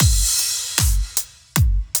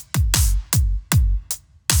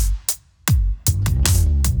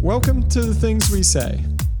Welcome to The Things We Say.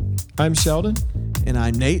 I'm Sheldon. And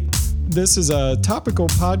I'm Nate. This is a topical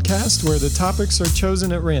podcast where the topics are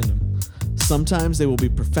chosen at random. Sometimes they will be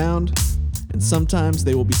profound, and sometimes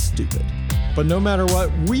they will be stupid. But no matter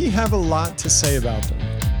what, we have a lot to say about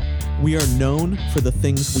them. We are known for the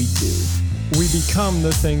things we do. We become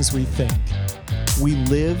the things we think. We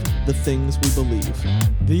live the things we believe.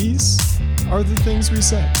 These are the things we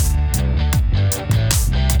say.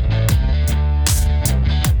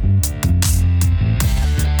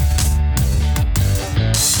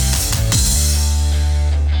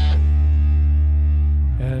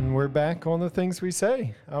 And we're back on the things we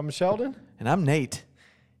say. I'm Sheldon. And I'm Nate.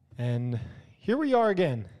 And here we are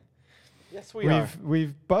again. Yes, we are.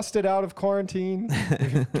 We've busted out of quarantine.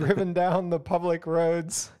 We've driven down the public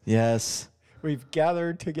roads. Yes. We've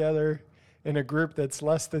gathered together in a group that's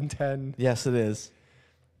less than 10. Yes, it is.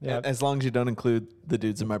 Yeah. As long as you don't include the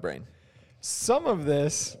dudes in my brain. Some of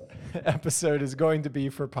this episode is going to be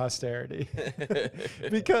for posterity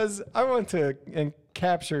because I want to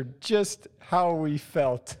capture just how we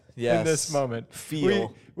felt in this moment.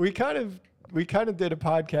 We kind of did a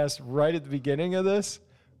podcast right at the beginning of this,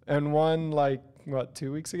 and one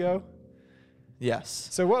 2 weeks ago. Yes.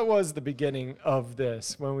 So what was the beginning of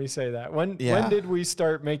this when we say that? When did we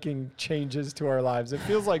start making changes to our lives? It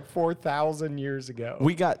feels like 4,000 years ago.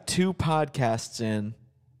 We got 2 podcasts in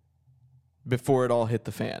before it all hit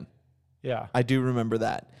the fan. Yeah. I do remember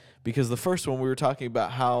that. Because the first one we were talking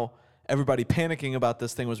about how everybody panicking about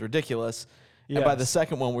this thing was ridiculous. Yes. And by the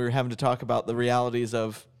second one we were having to talk about the realities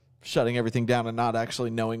of shutting everything down and not actually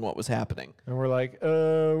knowing what was happening. And we're like,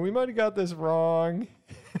 we might have got this wrong.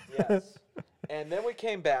 Yes. And then we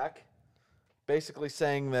came back basically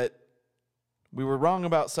saying that we were wrong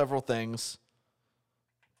about several things,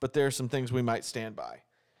 but there are some things we might stand by.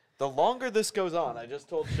 The longer this goes on, I just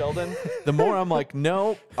told Sheldon, the more I'm like,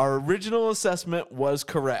 no, our original assessment was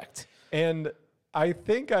correct. And I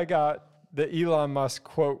think I got the Elon Musk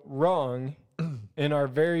quote wrong in our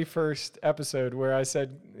very first episode where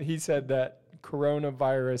he said that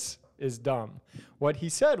coronavirus is dumb. What he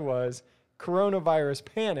said was coronavirus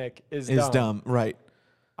panic is dumb. Right.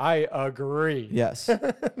 I agree. Yes.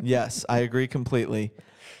 Yes, I agree completely.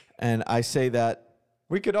 And I say that.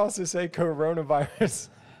 We could also say coronavirus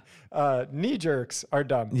knee jerks are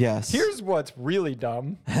dumb. Yes. Here's what's really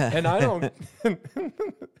dumb. And I don't,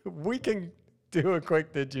 we can do a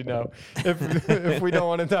quick did you know if we don't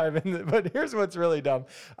want to dive in it. But here's what's really dumb.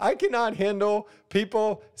 I cannot handle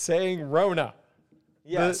people saying Rona.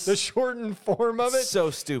 Yes. The shortened form of it. So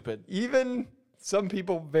stupid. Even some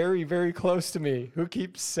people very, very close to me who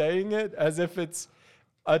keep saying it as if it's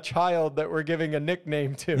a child that we're giving a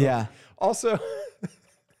nickname to. Yeah. Also,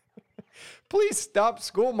 please stop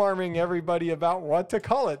school-marming everybody about what to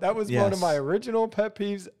call it. That was one of my original pet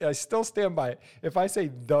peeves. I still stand by it. If I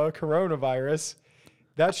say the coronavirus,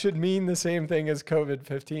 that should mean the same thing as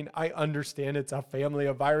COVID-15. I understand it's a family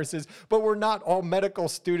of viruses, but we're not all medical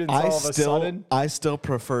students all of a sudden. I still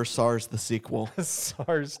prefer SARS the sequel.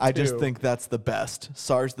 SARS 2. I just think that's the best.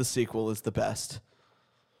 SARS the sequel is the best.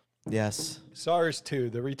 Yes. SARS 2,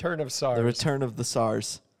 the return of SARS. The return of the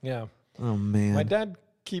SARS. Yeah. Oh, man. My dad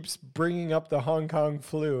keeps bringing up the Hong Kong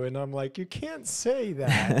flu, and I'm like, you can't say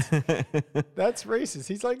that. That's racist.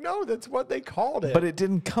 He's like, no, that's what they called it. But it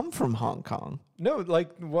didn't come from Hong Kong. No,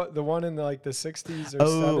 like what the one in the 60s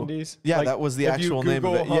or 70s. Yeah, like, that was the actual name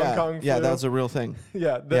of it. Hong Kong flu, yeah, that was a real thing.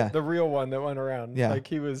 The real one that went around. Yeah. Like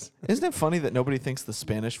he was. Isn't it funny that nobody thinks the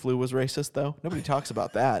Spanish flu was racist though? Nobody talks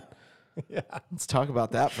about that. Yeah. Let's talk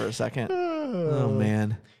about that for a second. Oh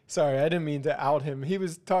man. Sorry, I didn't mean to out him. He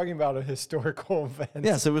was talking about a historical event.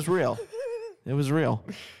 Yes, it was real. It was real.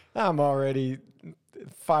 I'm already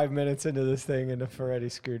 5 minutes into this thing and I've already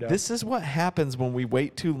screwed up. This is what happens when we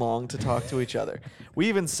wait too long to talk to each other. We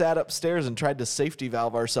even sat upstairs and tried to safety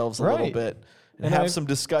valve ourselves a little bit and have some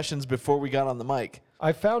discussions before we got on the mic.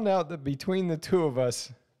 I found out that between the two of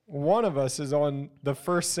us, one of us is on the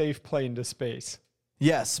first safe plane to space.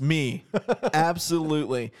 Yes, me.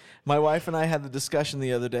 Absolutely. My wife and I had the discussion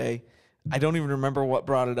the other day. I don't even remember what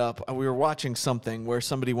brought it up. We were watching something where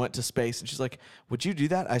somebody went to space, and she's like, would you do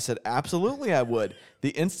that? I said, absolutely I would. The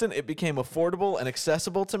instant it became affordable and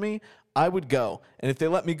accessible to me, I would go. And if they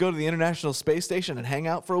let me go to the International Space Station and hang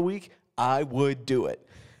out for a week, I would do it.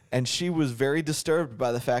 And she was very disturbed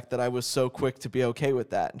by the fact that I was so quick to be okay with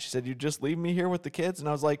that. And she said, you just leave me here with the kids? And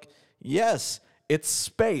I was like, yes, it's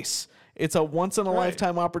space. It's a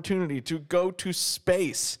once-in-a-lifetime opportunity to go to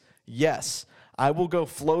space. Yes, I will go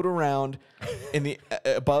float around in the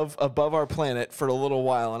above our planet for a little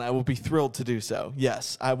while, and I will be thrilled to do so.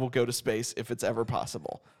 Yes, I will go to space if it's ever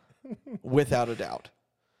possible, without a doubt.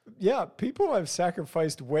 yeah, people have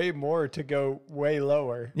sacrificed way more to go way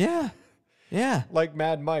lower. Yeah. Yeah. Like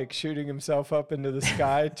Mad Mike shooting himself up into the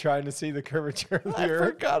sky trying to see the curvature of the I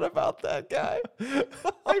earth. forgot about that guy.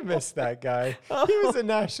 I miss that guy. He was a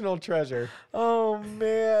national treasure. Oh,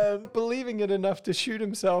 man. Believing it enough to shoot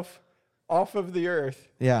himself off of the earth.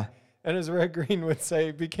 Yeah. And as Red Green would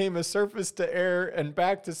say, became a surface to air and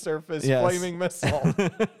back to surface flaming missile.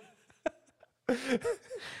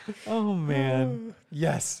 Oh, man.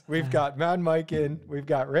 Yes, we've got Mad Mike in. We've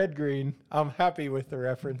got Red Green. I'm happy with the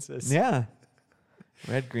references. Yeah.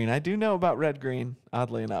 Red Green. I do know about Red Green,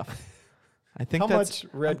 oddly enough. I think How that's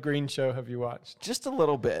much Red Green show have you watched? just a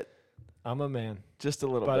little bit. I'm a man. Just a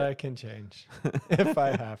little But bit. I can change if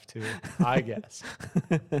I have to, I guess.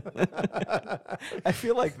 I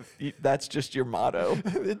feel like that's just your motto.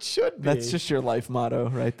 It should be. That's just your life motto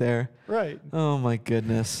right there. right. Oh my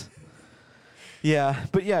goodness. Yeah,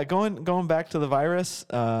 but yeah, going back to the virus,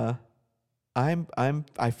 I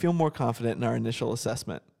feel more confident in our initial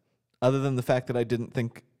assessment, other than the fact that I didn't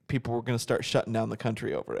think people were going to start shutting down the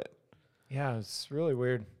country over it. Yeah, it's really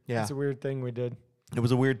weird. Yeah. It's a weird thing we did. It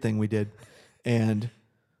was a weird thing we did. And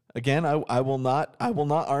again, I will not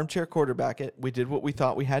armchair quarterback it. We did what we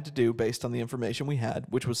thought we had to do based on the information we had,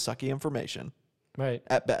 which was sucky information Right.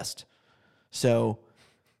 at best. So,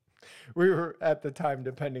 We were at the time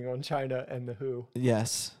depending on China and the WHO.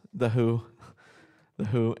 yes, the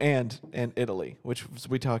WHO and Italy, which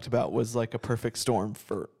we talked about was like a perfect storm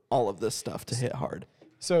for all of this stuff to hit hard.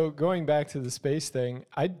 So going back to the space thing,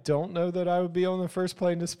 I don't know that I would be on the first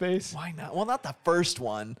plane to space. Why not? Well, not the first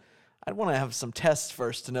one. I'd want to have some tests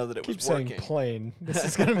first to know that it Keep was saying working. plane. This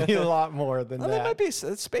is going to be a lot more than Well, that. there might be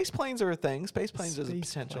space planes are a thing. Space planes is a Space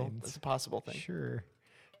potential. planes. It's a possible thing. Sure.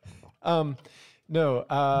 No,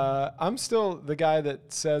 I'm still the guy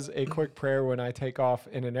that says a quick prayer when I take off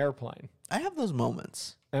in an airplane. I have those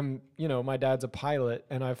moments. And, you know, my dad's a pilot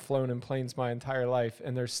and I've flown in planes my entire life.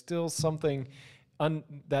 And there's still something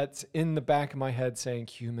that's in the back of my head saying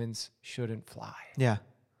humans shouldn't fly. Yeah.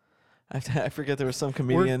 I forget there was some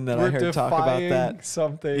comedian that I We're heard talk about defying that.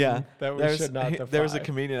 something that we should not defy. There was a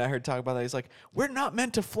comedian I heard talk about that. He's like, we're not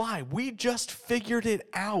meant to fly. We just figured it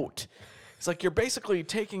out. It's like you're basically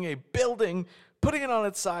taking a building, putting it on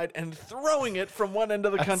its side, and throwing it from one end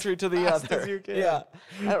of the country to the fast other. as you can. Yeah.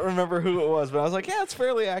 I don't remember who it was, but I was like, yeah, it's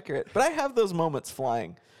fairly accurate. But I have those moments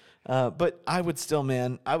flying. But I would still,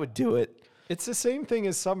 man, I would do it. It's the same thing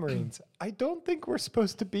as submarines. I don't think we're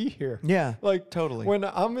supposed to be here. Yeah, Like totally. when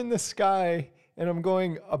I'm in the sky and I'm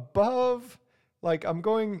going above, like I'm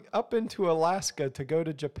going up into Alaska to go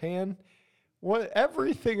to Japan,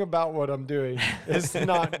 everything about what I'm doing is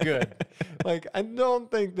not good. Like I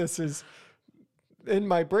don't think this is in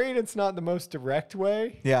my brain. It's not the most direct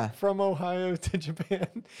way. Yeah. From Ohio to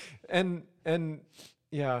Japan, and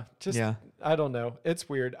yeah, just Yeah. I don't know. It's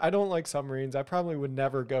weird. I don't like submarines. I probably would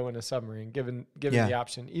never go in a submarine given Yeah. the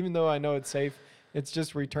option. Even though I know it's safe, it's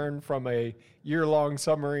just returned from a year-long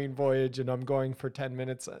submarine voyage and I'm going for 10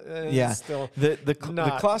 minutes. Yeah. Still The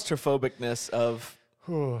not- claustrophobicness of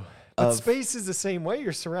but of- space is the same way.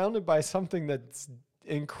 You're surrounded by something that's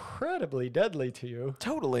incredibly deadly to you.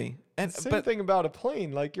 totally. And Same thing about a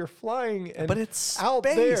plane. Like you're flying and But it's out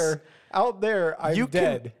space. there, I'm You can-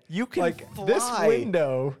 dead. you can like fly. this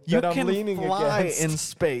window You that I'm can leaning fly against. in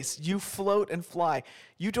space. You float and fly.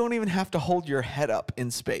 You don't even have to hold your head up in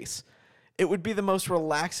space. It would be the most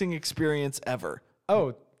relaxing experience ever.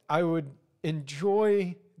 Oh, I would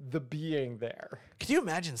enjoy the being there. Could you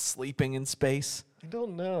imagine sleeping in space? I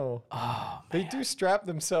don't know. Oh, They do strap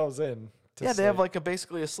themselves in. To yeah, they have sleep. like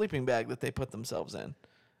basically a sleeping bag that they put themselves in.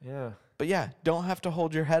 Yeah. But yeah, don't have to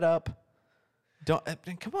hold your head up. Don't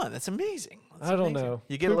come on, that's amazing. That's I don't amazing. know.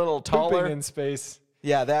 You get a little taller. Pooping in space.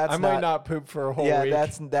 Yeah, that's I might not poop for a whole Yeah, week.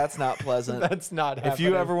 that's not pleasant. That's not happening. If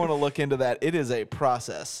you ever want to look into that, it is a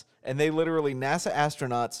process. And they literally, NASA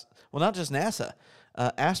astronauts, well, not just NASA,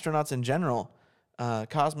 astronauts in general,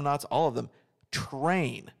 cosmonauts, all of them,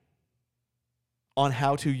 train on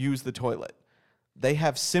how to use the toilet. They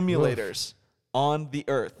have simulators on the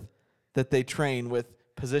Earth that they train with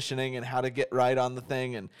positioning and how to get right on the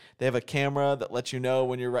thing. And they have a camera that lets you know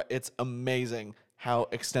when you're right. It's amazing how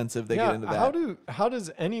extensive they get into that. How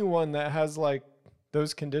does anyone that has like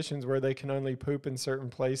those conditions where they can only poop in certain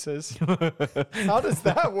places, how does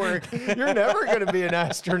that work? You're never going to be an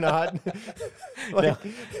astronaut. Like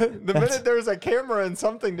the minute there's a camera and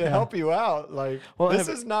something to help you out, like this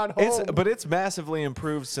is not home. But it's massively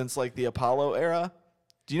improved since like the Apollo era.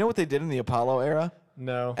 Do you know what they did in the Apollo era?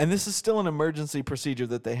 No. And this is still an emergency procedure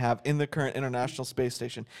that they have in the current International Space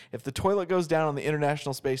Station. If the toilet goes down on the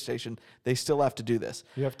International Space Station, they still have to do this.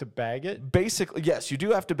 You have to bag it? Basically, yes, you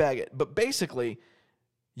do have to bag it. But basically,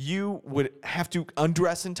 you would have to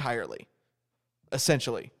undress entirely.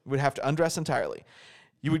 Essentially, would have to undress entirely.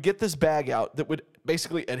 You would get this bag out that would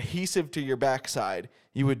basically adhesive to your backside.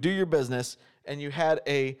 You would do your business, and you had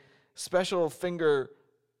a special finger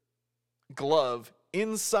glove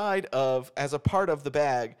inside of, as a part of the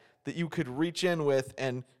bag, that you could reach in with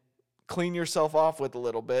and clean yourself off with a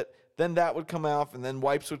little bit. Then that would come off, and then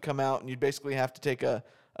wipes would come out, and you'd basically have to take a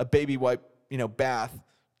baby wipe, bath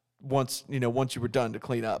once you were done to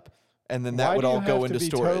clean up, and then that would all go into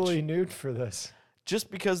storage. Why do you have to be totally nude for this?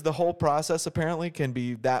 Just because the whole process apparently can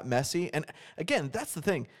be that messy. And again, that's the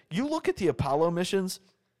thing. You look at the Apollo missions,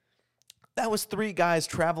 that was 3 guys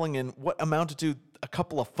traveling in what amounted to a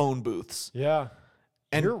couple of phone booths. Yeah.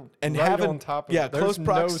 And You're and right having on top of it. close There's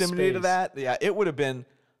proximity no to space. that. Yeah, it would have been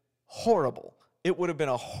horrible. It would have been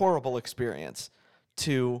a horrible experience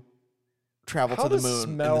to travel How to the does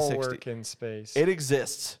moon in the smell 60s. work in space? It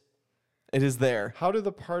exists. It is there. How do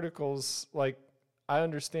the particles, like, I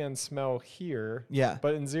understand smell here, Yeah.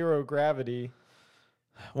 but in zero gravity,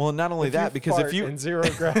 Well, not only if that, you because fart if you in zero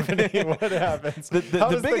gravity, what happens? The How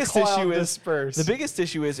does biggest the cloud issue is disperse? the biggest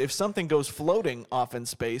issue is if something goes floating off in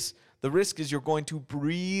space, the risk is you're going to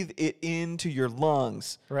breathe it into your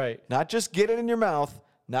lungs. Right. Not just get it in your mouth,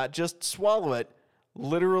 not just swallow it,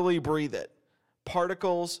 literally breathe it.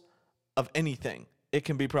 Particles of anything, it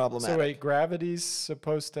can be problematic. So wait, gravity's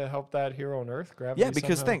supposed to help that here on Earth? Gravity yeah,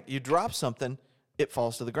 because somehow? think, you drop something, it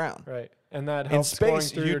falls to the ground. Right. And that In helps going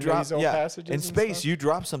space, through you your drop nasal passages In and space, stuff? you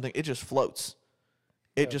drop something, it just floats.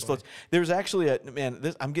 It just floats. There's actually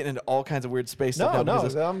I'm getting into all kinds of weird space stuff now. No,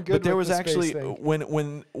 because I'm good But there with was the space actually thing.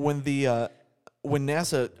 when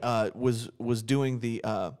NASA was doing the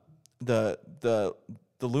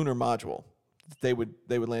lunar module, they would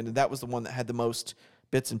land, and that was the one that had the most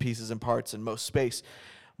bits and pieces and parts and most space.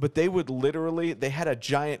 But they had a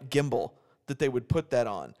giant gimbal that they would put that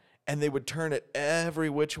on, and they would turn it every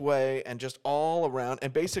which way and just all around,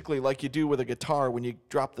 and basically like you do with a guitar when you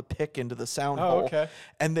drop the pick into the sound hole. Okay.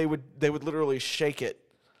 And they would literally shake it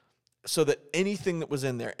so that anything that was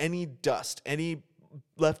in there, any dust, any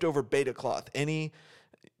leftover beta cloth, any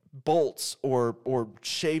bolts or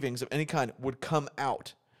shavings of any kind would come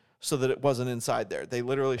out so that it wasn't inside there. They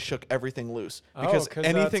literally shook everything loose because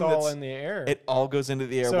anything that's all in the air. it all goes into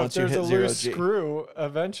the air so once if you there's hit a zero loose G screw,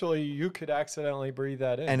 eventually you could accidentally breathe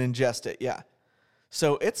that in. and ingest it. Yeah.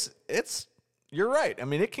 So it's you're right. I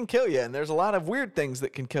mean, it can kill you, and there's a lot of weird things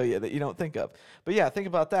that can kill you that you don't think of. But yeah, think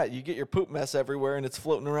about that. You get your poop mess everywhere, and it's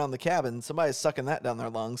floating around the cabin. Somebody's sucking that down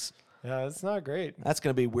their lungs. Yeah, it's not great. That's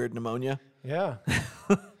going to be weird pneumonia. Yeah.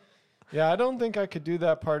 Yeah, I don't think I could do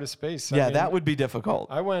that part of space. Yeah, I mean, that would be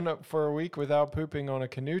difficult. I went up for a week without pooping on a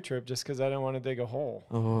canoe trip just because I didn't want to dig a hole.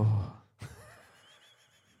 Oh.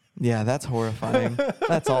 Yeah, that's horrifying.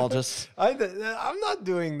 That's all just... I'm not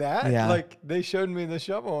doing that. Yeah. Like, they showed me the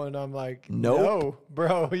shovel, and I'm like, Nope. no,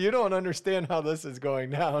 bro, you don't understand how this is going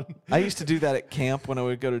down. I used to do that at camp when I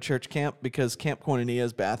would go to church camp because Camp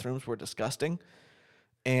Koinonia's bathrooms were disgusting.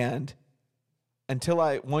 And until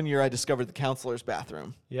one year I discovered the counselor's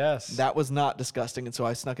bathroom. Yes. That was not disgusting, and so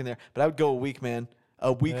I snuck in there. But I would go a week, man.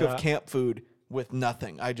 A week Yeah. of camp food with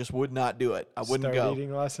nothing. I just would not do it. I wouldn't Start go.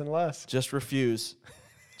 eating less and less. Just refuse.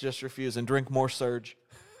 Just refuse and drink more Surge.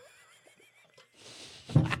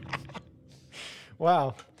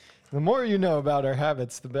 Wow. The more you know about our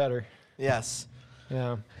habits, the better. Yes.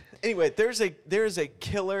 Yeah. Anyway, there is a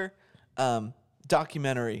killer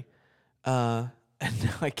documentary, and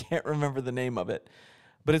I can't remember the name of it,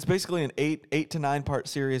 but it's basically an 8 to 9 part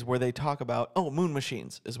series where they talk about Moon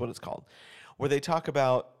Machines is what it's called, where they talk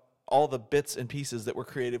about all the bits and pieces that were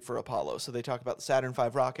created for Apollo. So they talk about the Saturn V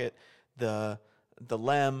rocket, the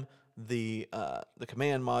LEM, the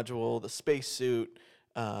command module, the spacesuit,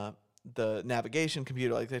 the navigation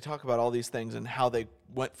computer. Like, they talk about all these things and how they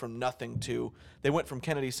went from nothing to, they went from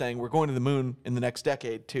Kennedy saying we're going to the moon in the next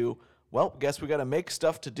decade to, well, guess we got to make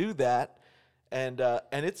stuff to do that. And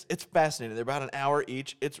it's fascinating. They're about an hour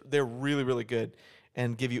each. They're really, really good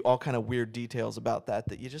and give you all kind of weird details about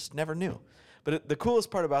that you just never knew. But the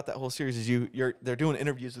coolest part about that whole series is they're doing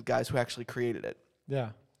interviews with guys who actually created it. Yeah.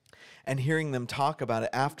 And hearing them talk about it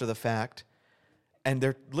after the fact, and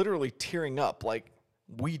they're literally tearing up like,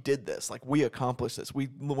 we did this, like we accomplished this. We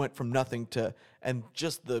went from nothing to, and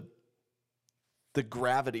just the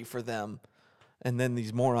gravity for them. And then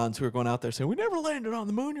these morons who are going out there saying, we never landed on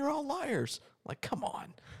the moon, you're all liars. Like, come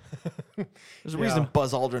on. There's a reason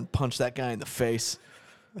Buzz Aldrin punched that guy in the face.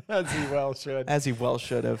 As he well should. As he well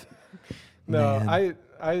should have. No, Man.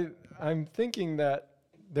 I'm thinking that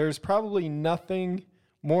there's probably nothing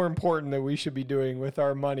more important that we should be doing with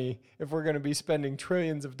our money if we're going to be spending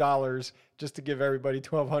trillions of dollars just to give everybody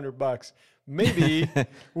 $1,200. Maybe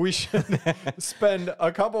we should spend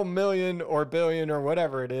a couple million or billion or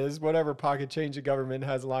whatever it is, whatever pocket change the government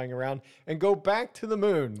has lying around, and go back to the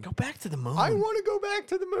moon. Go back to the moon. I want to go back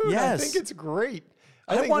to the moon. Yes. I think it's great.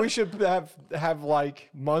 I think we should have like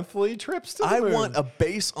monthly trips to the moon. I want a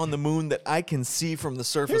base on the moon that I can see from the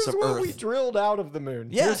surface of Here's Earth. what we drilled out of the moon.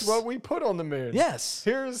 Yes. Here's what we put on the moon. Yes.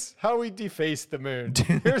 Here's how we defaced the moon.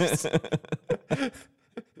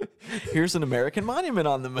 Here's an American monument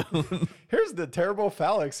on the moon. Here's the terrible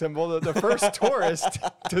phallic symbol that the first tourist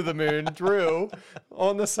to the moon drew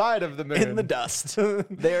on the side of the moon. In the dust.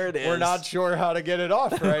 There it is. We're not sure how to get it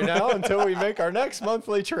off right now until we make our next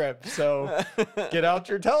monthly trip. So get out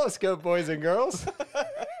your telescope, boys and girls.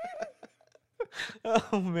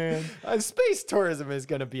 Oh, man. Space tourism is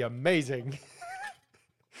going to be amazing.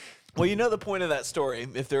 Well, you know the point of that story,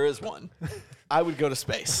 if there is one. I would go to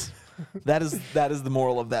space. That is the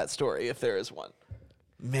moral of that story, if there is one.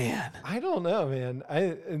 Man. I don't know, man.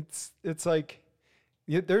 It's like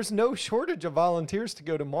there's no shortage of volunteers to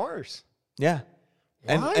go to Mars. Yeah.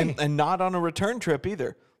 Why? And not on a return trip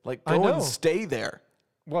either. Like, go and stay there.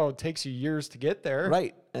 Well, it takes you years to get there.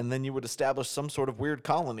 Right. And then you would establish some sort of weird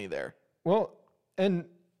colony there. Well, and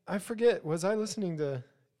I forget, was I listening to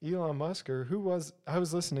Elon Musk or who was? I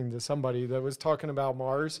was listening to somebody that was talking about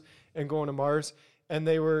Mars and going to Mars. And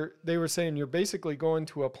they were saying you're basically going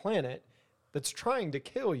to a planet that's trying to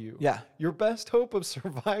kill you. Yeah. Your best hope of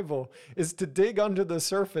survival is to dig under the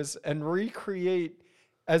surface and recreate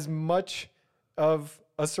as much of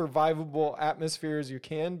a survivable atmosphere as you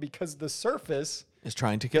can, because the surface is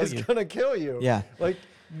trying to kill you. Is going to kill you. Yeah. Like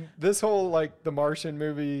this whole, like the Martian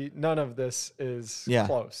movie, none of this is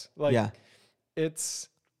close. Like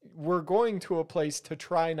we're going to a place to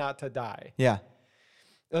try not to die. Yeah.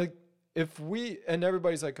 Like, and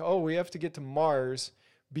everybody's like, oh, we have to get to Mars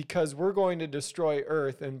because we're going to destroy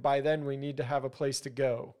Earth, and by then we need to have a place to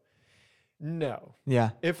go. No. Yeah.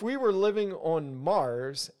 If we were living on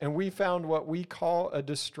Mars and we found what we call a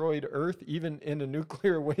destroyed Earth, even in a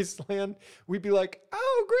nuclear wasteland, we'd be like,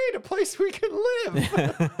 oh, great, a place we can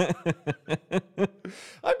live.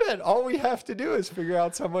 I bet all we have to do is figure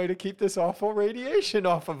out some way to keep this awful radiation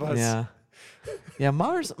off of us. Yeah. Yeah,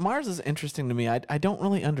 Mars is interesting to me. I don't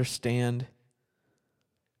really understand.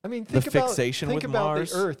 I mean, think about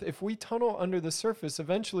the Earth. If we tunnel under the surface,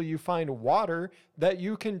 eventually you find water that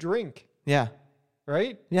you can drink. Yeah.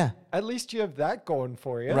 Right? Yeah. At least you have that going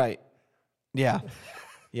for you. Right. Yeah.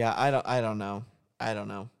 Yeah, I don't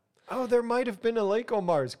know. Oh, there might have been a lake on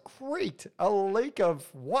Mars. Great. A lake of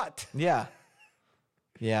what? Yeah.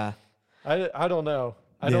 Yeah. I don't know.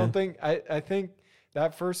 I think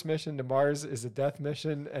that first mission to Mars is a death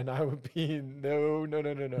mission, and I would be no.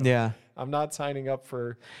 Yeah. I'm not signing up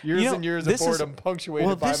for years and years of boredom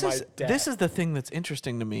punctuated by my dad. This is the thing that's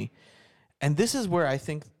interesting to me, and this is where I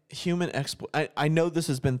think I know this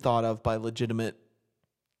has been thought of by legitimate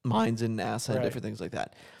minds in NASA and different things like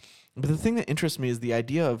that. But the thing that interests me is the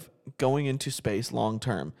idea of going into space long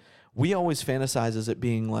term. We always fantasize as it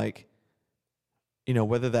being like,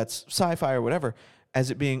 whether that's sci-fi or whatever, as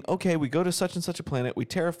it being, okay, we go to such and such a planet, we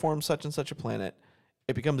terraform such and such a planet,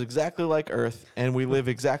 it becomes exactly like Earth, and we live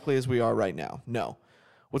exactly as we are right now. No.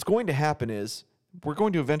 What's going to happen is we're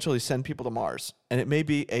going to eventually send people to Mars, and it may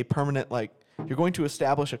be a permanent, you're going to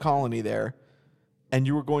establish a colony there, and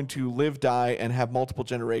you are going to live, die, and have multiple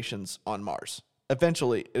generations on Mars.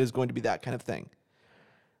 Eventually, it is going to be that kind of thing.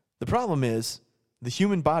 The problem is the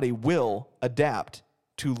human body will adapt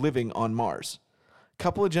to living on Mars. A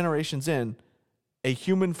couple of generations in, a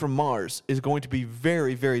human from Mars is going to be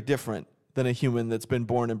very, very different than a human that's been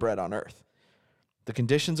born and bred on Earth. The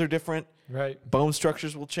conditions are different. Right. Bone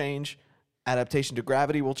structures will change. Adaptation to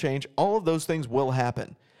gravity will change. All of those things will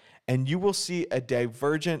happen. And you will see a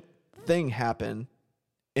divergent thing happen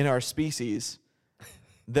in our species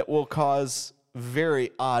that will cause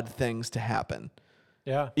very odd things to happen.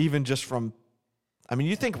 Yeah. Even just from,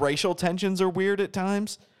 you think racial tensions are weird at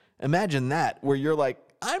times? Imagine that, where you're like,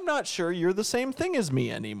 I'm not sure you're the same thing as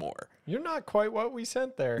me anymore. You're not quite what we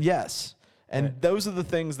sent there. Yes. And those are the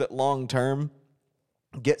things that long term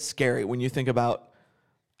get scary when you think about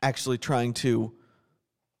actually trying to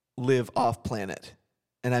live off planet.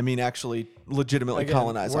 And I mean actually legitimately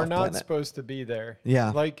colonize off planet. We're not supposed to be there.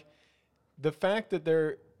 Yeah. Like the fact that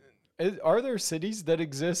are there cities that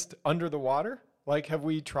exist under the water? Like, have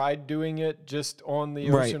we tried doing it just on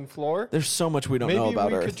the ocean floor? There's so much we don't know about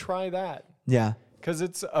Earth. Maybe we could try that. Yeah. because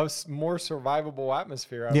it's a more survivable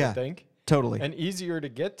atmosphere, I would think. Totally. And easier to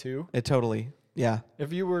get to. It totally, yeah.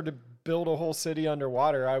 If you were to build a whole city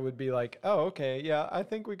underwater, I would be like, oh, okay, yeah, I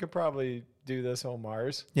think we could probably do this on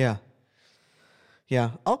Mars. Yeah.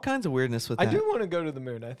 Yeah, all kinds of weirdness with that. I do want to go to the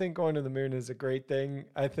moon. I think going to the moon is a great thing.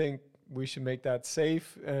 I think we should make that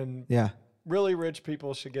safe, and really rich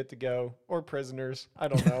people should get to go, or prisoners. I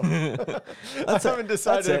don't know. I haven't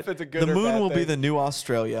decided if it's a good or bad thing. The moon will be the new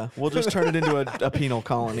Australia. We'll just turn it into a penal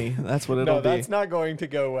colony. That's what it'll be. No, that's not going to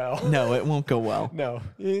go well. No, it won't go well. No,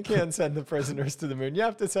 you can't send the prisoners to the moon. You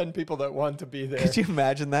have to send people that want to be there. Could you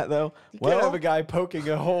imagine that, though? You can't have a guy poking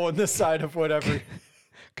a hole in the side of whatever.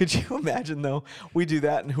 Could you imagine, though, we do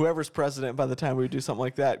that, and whoever's president by the time we do something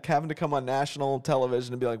like that, having to come on national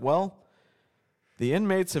television and be like, well, the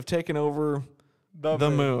inmates have taken over the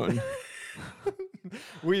moon.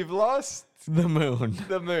 We've lost the moon.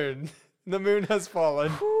 The moon. The moon has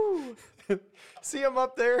fallen. See them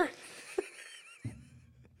up there?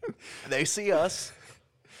 They see us.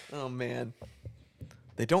 Oh, man.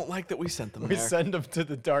 They don't like that we sent them there. We send them to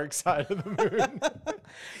the dark side of the moon.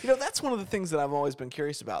 You know, that's one of the things that I've always been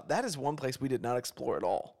curious about. That is one place we did not explore at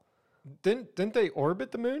all. Didn't they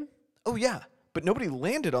orbit the moon? Oh, yeah. But nobody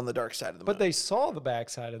landed on the dark side of the moon. But they saw the back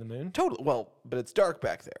side of the moon. Totally. Well, but it's dark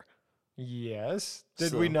back there. Yes.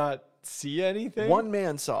 Did we not see anything? One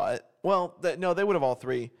man saw it. Well, no, they would have all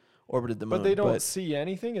three orbited the moon. But they don't see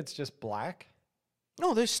anything? It's just black?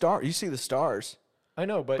 No, there's stars. You see the stars. I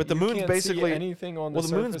know, but the moon's can't basically see anything on the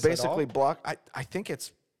surface. Well, the moon's basically blocked. I think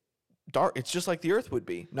it's dark. It's just like the Earth would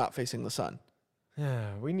be, not facing the sun.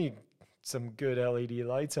 Yeah, we need some good LED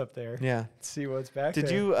lights up there. Yeah, see what's back there.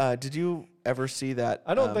 Did you ever see that?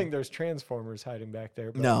 I don't think there's transformers hiding back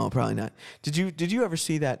there. But no, probably not. Did you ever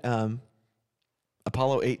see that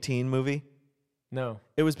Apollo 18 movie? No.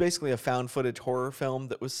 It was basically a found footage horror film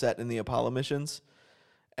that was set in the Apollo missions,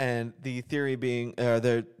 and the theory being,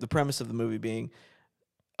 the premise of the movie being,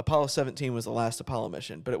 Apollo 17 was the last Apollo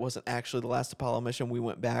mission, but it wasn't actually the last Apollo mission. We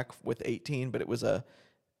went back with 18, but it was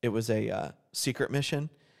a secret mission.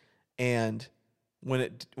 And when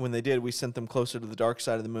they did, we sent them closer to the dark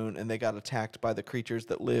side of the moon, and they got attacked by the creatures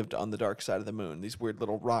that lived on the dark side of the moon. These weird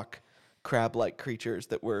little rock crab-like creatures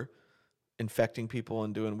that were infecting people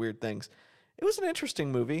and doing weird things. It was an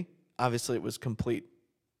interesting movie. Obviously, it was complete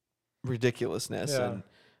ridiculousness,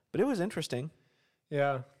 but it was interesting.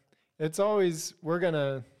 Yeah. It's always we're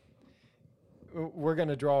gonna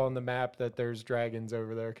draw on the map that there's dragons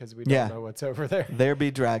over there because we don't know what's over there. There be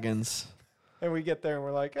dragons. And we get there and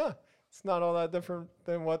we're like, it's not all that different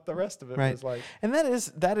than what the rest of it was like. And that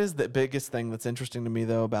is the biggest thing that's interesting to me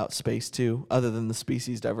though about space too, other than the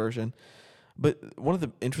species diversion. But one of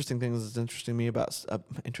the interesting things that's interesting to me about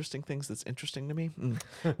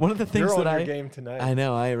one of the things You're that on your game tonight. I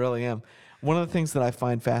know, I really am. One of the things that I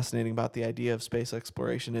find fascinating about the idea of space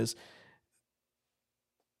exploration is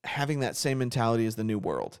having that same mentality as the New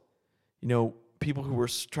World. You know, people who were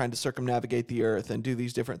trying to circumnavigate the Earth and do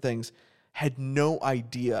these different things had no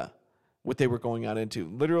idea what they were going out into.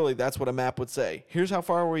 Literally, that's what a map would say. Here's how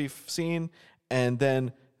far we've seen, and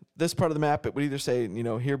then this part of the map, it would either say, you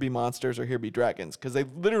know, here be monsters or here be dragons, because they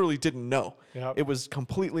literally didn't know. Yep. It was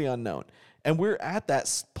completely unknown. And we're at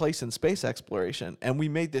that place in space exploration, and we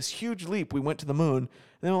made this huge leap. We went to the moon, and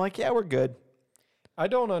they were like, yeah, we're good. I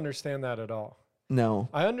don't understand that at all. No.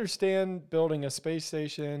 I understand building a space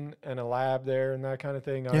station and a lab there and that kind of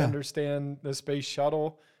thing. I understand the space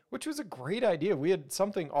shuttle, which was a great idea. We had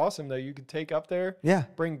something awesome that you could take up there,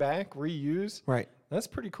 bring back, reuse. Right. That's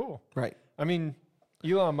pretty cool. Right. I mean,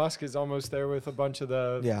 Elon Musk is almost there with a bunch of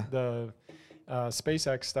the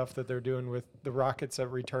SpaceX stuff that they're doing with the rockets that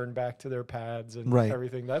return back to their pads and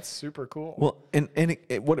everything. That's super cool. Well, and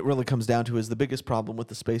what it really comes down to is the biggest problem with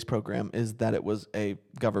the space program is that it was a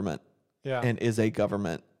government and is a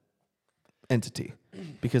government entity,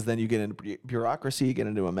 because then you get into bureaucracy, you get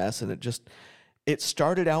into a mess, and it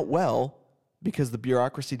started out well because the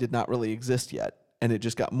bureaucracy did not really exist yet, and it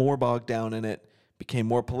just got more bogged down in it, became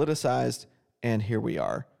more politicized, and here we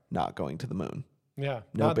are, not going to the moon. Yeah,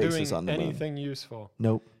 no not bases doing on the anything moon. useful.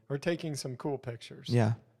 Nope. We're taking some cool pictures.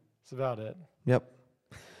 Yeah. That's about it. Yep.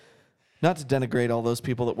 Not to denigrate all those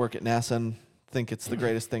people that work at NASA and think it's the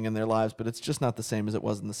greatest thing in their lives, but it's just not the same as it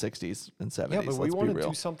was in the 60s and 70s. Yeah, but we want to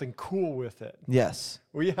do something cool with it. Yes.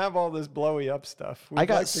 We have all this blowy up stuff. I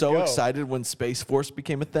got so excited when Space Force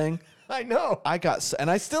became a thing. I know. And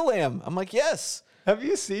I still am. I'm like, yes. Have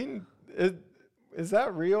you seen it? Is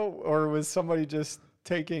that real, or was somebody just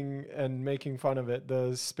taking and making fun of it?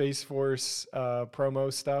 The Space Force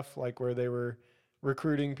promo stuff, like where they were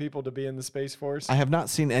recruiting people to be in the Space Force? I have not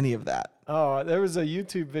seen any of that. Oh, there was a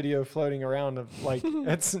YouTube video floating around of like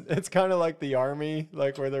it's kind of like the Army,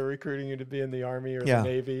 like where they're recruiting you to be in the Army or the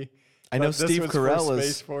Navy. I know Steve Carell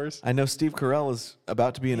Space Force. I know Steve Carell is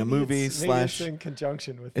about to be in a movie slash. It's in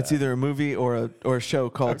conjunction with. It's either a movie or a show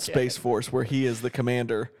called Space Force, where he is the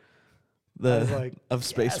commander, of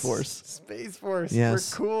Space Force. Space Force.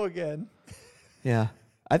 Yes. We're cool again. Yeah,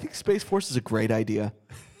 I think Space Force is a great idea.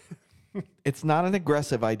 It's not an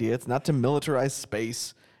aggressive idea. It's not to militarize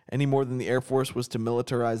space any more than the Air Force was to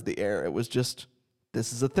militarize the air. It was just,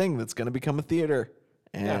 this is a thing that's going to become a theater,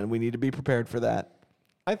 and we need to be prepared for that.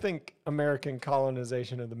 I think American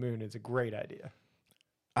colonization of the moon is a great idea.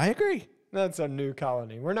 I agree. That's a new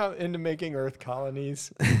colony. We're not into making Earth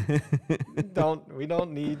colonies. We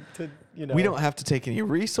don't need to, We don't have to take any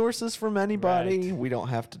resources from anybody. Right. We don't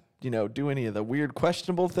have to, do any of the weird,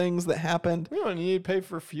 questionable things that happened. We don't need to pay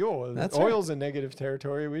for fuel. That's Oil's a negative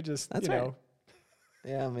territory. We just, That's right.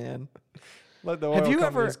 Yeah, man. Let the oil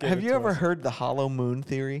companies give Have it you to ever us. heard the hollow moon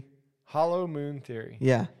theory? Hollow moon theory?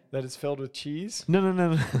 Yeah. That it's filled with cheese?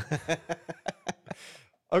 No.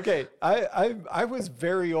 Okay, I was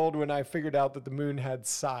very old when I figured out that the moon had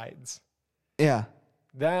sides. Yeah.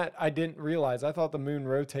 That I didn't realize. I thought the moon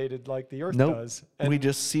rotated like the Earth Nope. does. We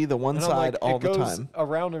just see the one and I'm side like, all it the goes time.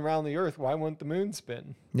 around and around the Earth. Why wouldn't the moon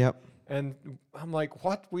spin? Yep. And I'm like,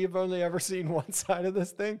 what? We've only ever seen one side of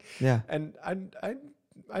this thing? Yeah. And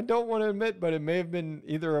I don't want to admit, but it may have been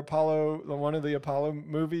either one of the Apollo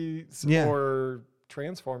movies or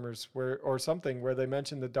Transformers or something where they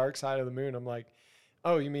mentioned the dark side of the moon. I'm like,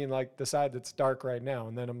 oh, you mean like the side that's dark right now?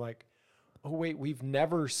 And then I'm like, oh, wait, we've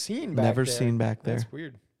never seen back there. Never seen back there. That's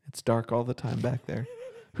weird. It's dark all the time back there.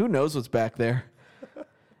 Who knows what's back there?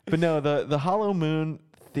 But no, the hollow moon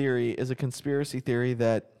theory is a conspiracy theory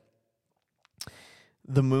that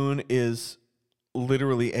the moon is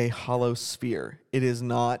literally a hollow sphere. It is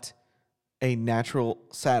not a natural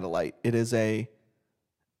satellite. It is a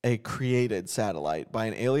created satellite by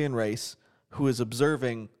an alien race who is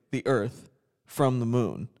observing the Earth from the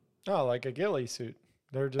moon. Oh, like a ghillie suit.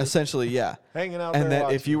 They're just Essentially, yeah. hanging out And there that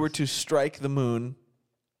watching if you were us. to strike the moon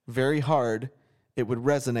very hard, it would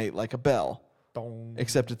resonate like a bell, Dong.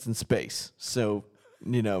 except it's in space. So,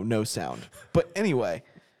 no sound. But anyway,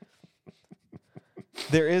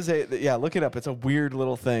 there is look it up. It's a weird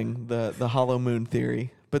little thing, the hollow moon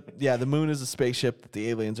theory. But yeah, the moon is a spaceship that the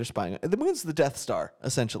aliens are spying on. The moon's the Death Star,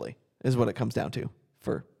 essentially, is what it comes down to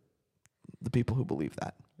for the people who believe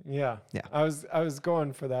that. Yeah. Yeah. I was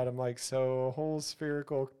going for that. I'm like, so a whole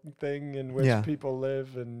spherical thing in which people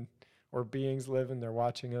live or beings live and they're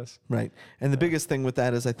watching us. Right. And the biggest thing with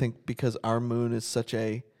that is I think because our moon is such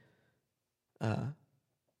a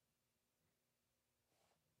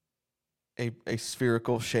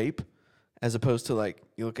spherical shape, as opposed to like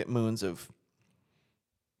you look at moons of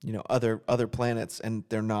other planets and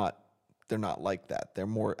they're not like that. They're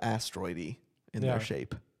more asteroidy in their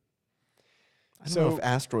shape. I don't know if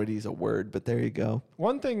asteroidy is a word, but there you go.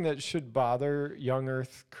 One thing that should bother young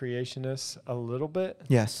Earth creationists a little bit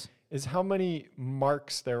Yes, is how many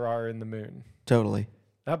marks there are in the moon. totally.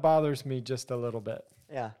 That bothers me just a little bit.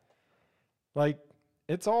 Yeah. Like,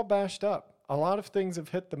 it's all bashed up. A lot of things have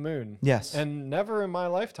hit the moon. Yes. And never in my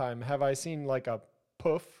lifetime have I seen like a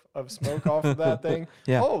poof of smoke off of that thing.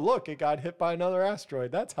 Yeah. Oh, look, it got hit by another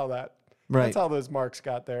asteroid. That's how Right. those marks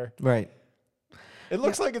got there. Right. It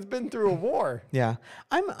looks like it's been through a war. Yeah.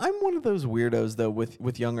 I'm one of those weirdos though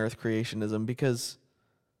with young Earth creationism, because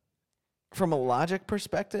from a logic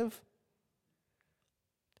perspective,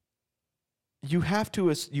 you have to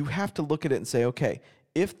look at it and say, okay,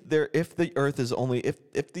 if the Earth is only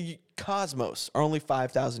if the cosmos are only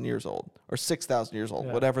 5,000 years old or 6,000 years old,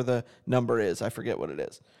 whatever the number is, I forget what it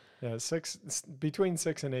is. Yeah, between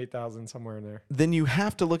 6,000 and 8,000, somewhere in there. Then you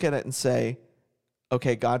have to look at it and say,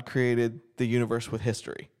 okay, God created the universe with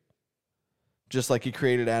history. Just like he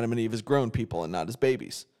created Adam and Eve as grown people and not as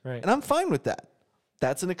babies. Right. And I'm fine with that.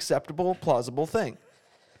 That's an acceptable, plausible thing.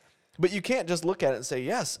 But you can't just look at it and say,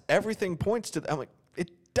 yes, everything points to that. I'm like, it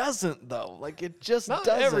doesn't though. Like it just Not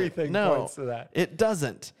doesn't. everything No, points to that. It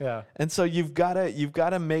doesn't. Yeah. And so you've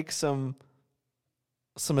gotta make some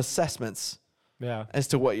assessments as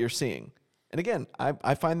to what you're seeing. And again,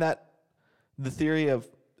 I find that the theory of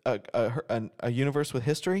a universe with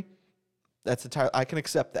history, that's I can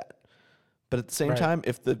accept that. But at the same time,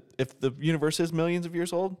 if the universe is millions of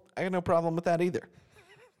years old, I got no problem with that either.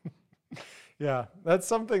 Yeah, that's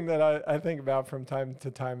something that I think about from time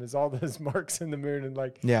to time is all those marks in the moon and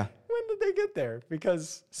like, Yeah. when did they get there?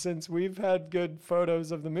 Because since we've had good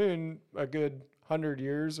photos of the moon a good 100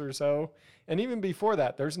 years or so, and even before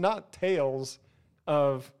that, there's not tails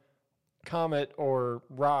of comet or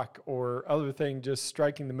rock or other thing just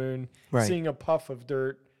striking the moon, seeing a puff of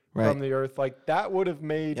dirt from the Earth, like that would have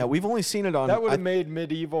made. Yeah, we've only seen it on. That would have made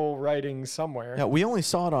medieval writing somewhere. Yeah, we only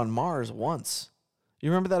saw it on Mars once. You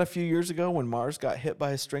remember that a few years ago when Mars got hit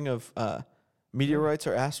by a string of meteorites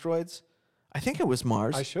or asteroids? I think it was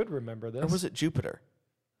Mars. I should remember this. Or was it Jupiter?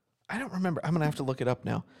 I don't remember. I'm going to have to look it up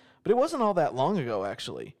now. But it wasn't all that long ago,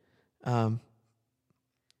 actually. And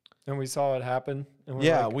we saw it happen. And we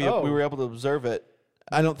were able to observe it.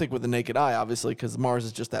 I don't think with the naked eye, obviously, because Mars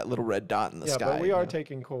is just that little red dot in the sky. Yeah, but we are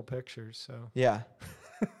taking cool pictures, so. Yeah.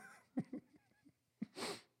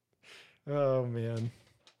 Oh, man.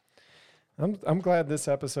 I'm glad this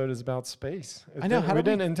episode is about space. I know. We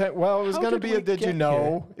didn't intend. Well, it was going to be a did you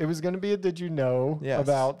know? It was going to be a did you know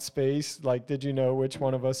about space. Like, did you know which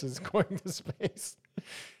one of us is going to space?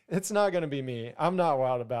 It's not going to be me. I'm not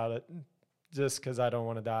wild about it just because I don't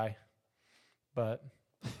want to die. But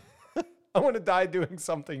I want to die doing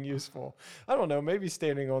something useful. I don't know. Maybe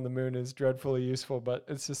standing on the moon is dreadfully useful, but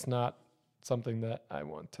it's just not something that I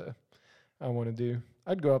want to do.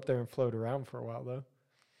 I'd go up there and float around for a while, though.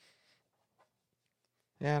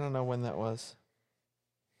 Yeah, I don't know when that was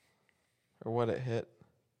or what it hit.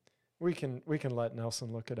 We can let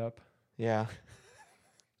Nelson look it up. Yeah.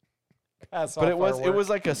 But it was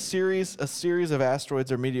like a series of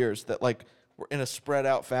asteroids or meteors that like were in a spread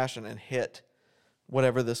out fashion and hit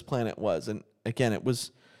whatever this planet was. And again, it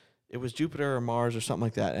was Jupiter or Mars or something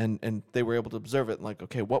like that, and they were able to observe it and like,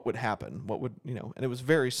 okay, what would happen? What would, and it was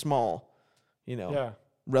very small,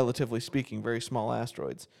 relatively speaking, very small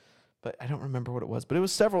asteroids. But I don't remember what it was. But it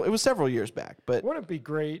was several years back. But wouldn't it be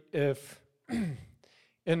great if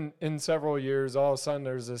in several years all of a sudden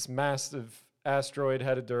there's this massive asteroid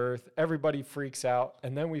headed to Earth, everybody freaks out,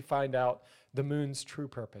 and then we find out the moon's true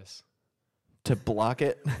purpose. To block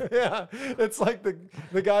it? Yeah. It's like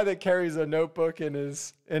the guy that carries a notebook in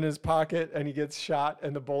his pocket and he gets shot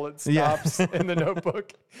and the bullet stops in the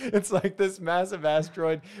notebook. It's like this massive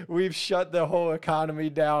asteroid. We've shut the whole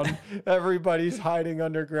economy down. Everybody's hiding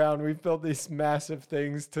underground. We've built these massive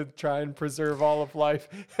things to try and preserve all of life.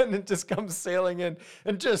 And it just comes sailing in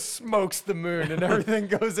and just smokes the moon and everything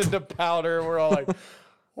goes into powder. We're all like,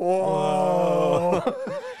 whoa.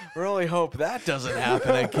 Really hope that doesn't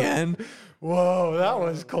happen again. Whoa, that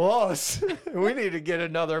was close. We need to get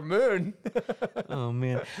another moon. Oh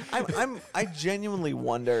man, I genuinely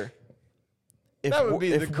wonder if that would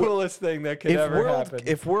be the coolest thing that could ever happen.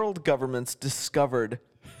 If world governments discovered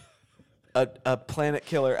a planet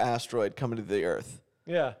killer asteroid coming to the Earth.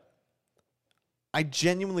 Yeah. I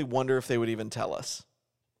genuinely wonder if they would even tell us.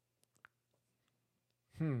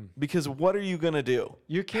 Because what are you gonna do?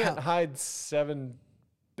 You can't hide 7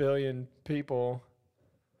 billion people.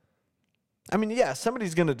 I mean, yeah,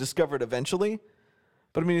 somebody's going to discover it eventually.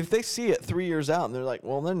 But, I mean, if they see it 3 years out and they're like,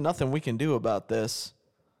 well, there's nothing we can do about this.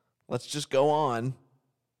 Let's just go on.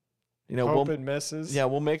 Hope it misses. Yeah,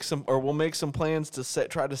 we'll make some plans to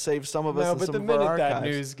try to save some of us and some of our archives. No, but the minute that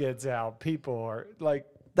news gets out, people are like...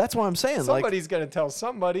 That's what I'm saying. Somebody's going to tell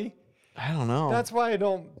somebody. I don't know. That's why I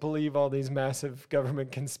don't believe all these massive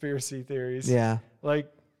government conspiracy theories. Yeah.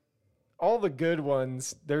 Like... all the good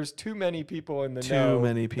ones, there's too many people in the know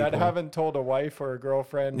that haven't told a wife or a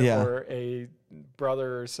girlfriend or a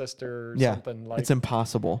brother or sister or something. Like, it's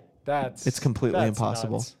impossible. It's completely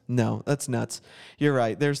impossible. Nuts. No, that's nuts. You're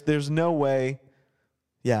right. There's no way.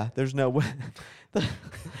 Yeah, there's no way.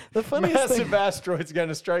 The funniest massive asteroid's going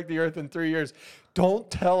to strike the Earth in 3 years.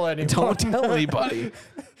 Don't tell anyone. Don't tell anybody.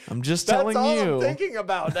 I'm just telling you. That's all I'm thinking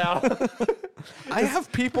about now. I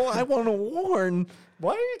have people I want to warn.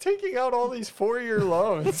 Why are you taking out all these 4-year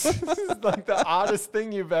loans? This is like the oddest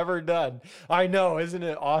thing you've ever done. I know, isn't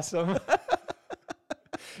it awesome?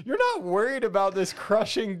 You're not worried about this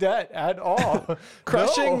crushing debt at all.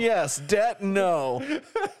 Crushing, yes. Debt, no.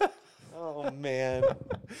 Oh, man.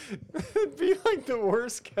 It'd be like the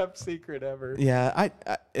worst kept secret ever. Yeah,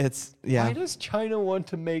 Why does China want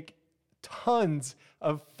to make tons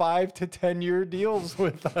of 5 to 10 year deals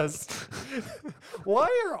with us? Why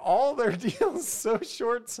are all their deals so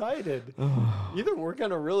short-sighted? Either we're going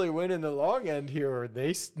to really win in the long end here, or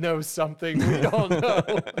they know something we don't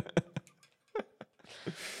know.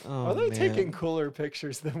 Are they taking cooler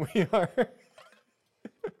pictures than we are?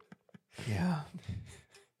 Yeah.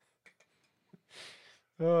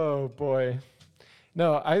 Oh boy.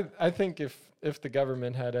 No, I think if the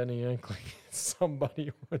government had any inkling,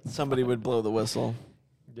 somebody would blow the whistle.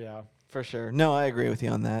 Yeah, for sure. No, I agree with you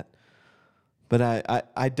on that. But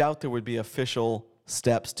I doubt there would be official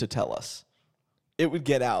steps to tell us. It would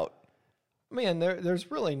get out. Man,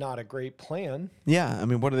 there's really not a great plan. Yeah, I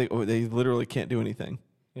mean, what are they? They literally can't do anything.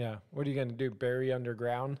 Yeah, what are you going to do, bury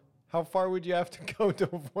underground? How far would you have to go to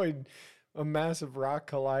avoid a massive rock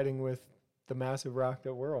colliding with the massive rock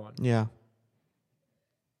that we're on? Yeah.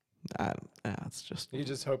 It's just... You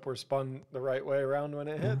just hope we're spun the right way around when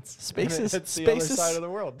it hits. Space is hits the other side of the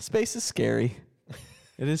world. Space is scary.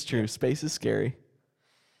 It is true. Space is scary.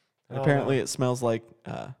 And apparently it smells like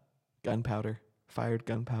gunpowder, fired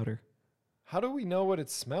gunpowder. How do we know what it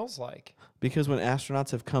smells like? Because when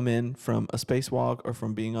astronauts have come in from a spacewalk or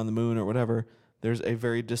from being on the moon or whatever, there's a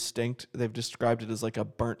very distinct, they've described it as like a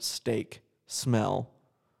burnt steak smell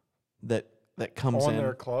that comes in. On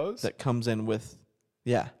their clothes? That comes in with,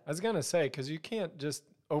 yeah. I was going to say, because you can't just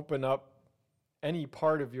open up any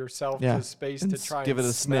part of yourself to space to try give and it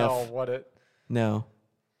a smell sniff. what it... No.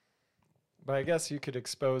 But I guess you could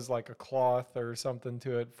expose like a cloth or something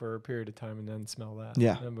to it for a period of time and then smell that.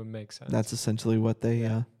 Yeah. That would make sense. That's essentially what they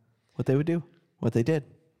would do, what they did.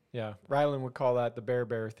 Yeah. Rylan would call that the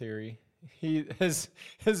bear theory. His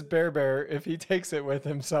bear, if he takes it with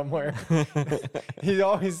him somewhere, he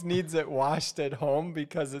always needs it washed at home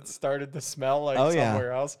because it started to smell like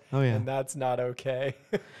somewhere else. Oh, yeah. And that's not okay.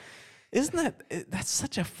 Isn't that's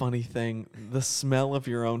such a funny thing, the smell of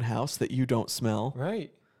your own house that you don't smell.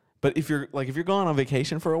 Right. But if you're gone on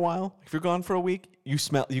vacation for a while, if you're gone for a week, you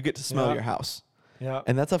get to smell your house. Yeah.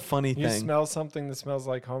 And that's a funny thing. You smell something that smells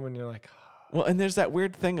like home and you're like, well, and there's that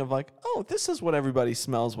weird thing of like, oh, this is what everybody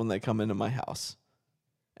smells when they come into my house.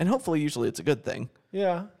 And hopefully usually it's a good thing.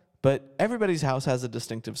 yeah. But everybody's house has a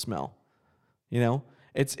distinctive smell. You know?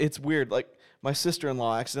 It's weird. Like my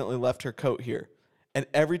sister-in-law accidentally left her coat here. And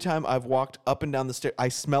every time I've walked up and down the stairs, I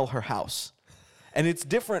smell her house. And it's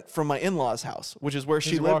different from my in-laws' house, which is where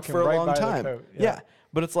she lived for a long time. Yeah.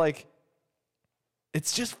 But it's like,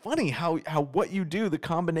 it's just funny how what you do, the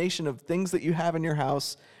combination of things that you have in your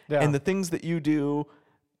house and the things that you do.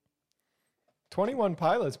 21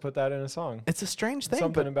 Pilots put that in a song. It's a strange thing.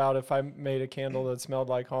 Something about if I made a candle that smelled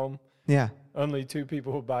like home. Yeah. Only 2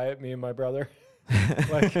 people would buy it, me and my brother.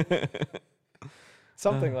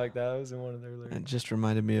 Something like that. It was in one of their lyrics. It just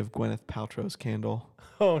reminded me of Gwyneth Paltrow's candle.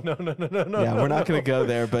 Oh, no. Yeah, we're not going to go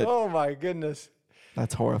there, but... Oh, my goodness.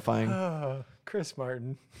 That's horrifying. Oh, Chris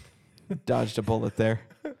Martin. Dodged a bullet there.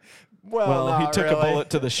 Well, he took really. a bullet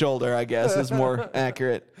to the shoulder, I guess, is more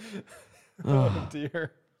accurate. Oh,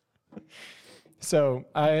 dear. So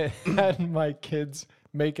I had my kids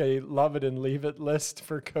make a love it and leave it list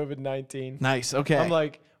for COVID-19. Nice, okay. I'm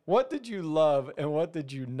like, what did you love and what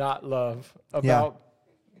did you not love about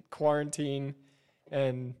quarantine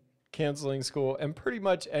and canceling school and pretty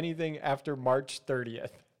much anything after March 30th?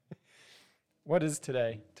 What is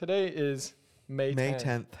today? Today is May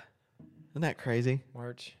 10th. Isn't that crazy?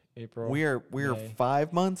 March, April. We're May.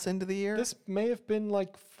 5 months into the year. This may have been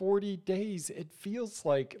like 40 days. It feels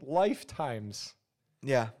like lifetimes.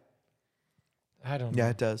 Yeah. I don't know. Yeah,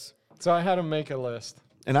 it does. So I had to make a list.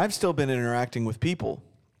 And I've still been interacting with people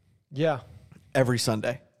Yeah. every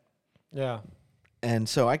Sunday. Yeah. And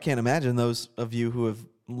so I can't imagine those of you who have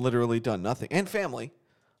literally done nothing. And family.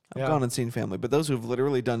 I've gone and seen family. But those who have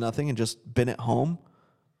literally done nothing and just been at home,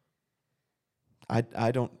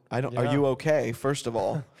 I don't. Are you okay? First of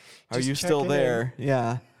all, are you still there?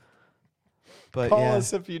 Yeah. But Call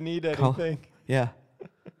us if you need anything. Yeah.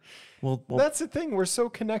 Well, that's the thing. We're so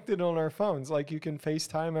connected on our phones. Like you can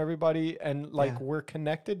FaceTime everybody and we're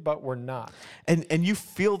connected, but we're not. And you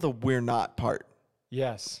feel the we're not part.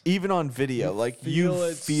 Yes. Even on video, you feel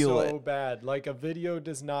it so bad. Like a video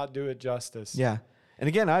does not do it justice. Yeah. And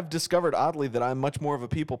again, I've discovered oddly that I'm much more of a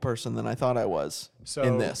people person than I thought I was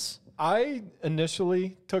in this. I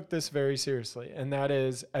initially took this very seriously, and that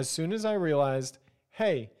is as soon as I realized,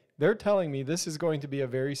 hey, they're telling me this is going to be a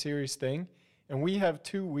very serious thing, and we have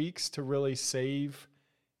 2 weeks to really save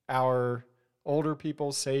our older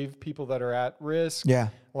people, save people that are at risk. Yeah.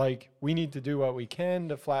 Like, we need to do what we can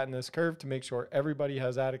to flatten this curve to make sure everybody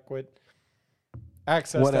has adequate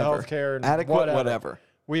access to healthcare. And adequate whatever.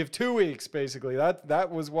 We have 2 weeks, basically. That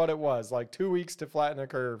was what it was, like 2 weeks to flatten a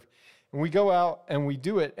curve. And we go out and we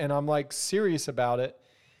do it, and I'm like serious about it.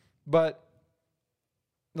 But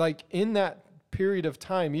like in that period of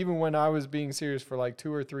time, even when I was being serious for like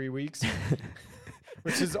 2 or 3 weeks,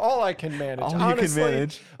 which is all I can manage. Honestly,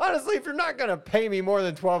 honestly, if you're not going to pay me more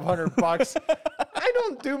than $1,200, I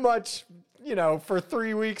don't do much, for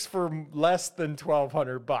 3 weeks for less than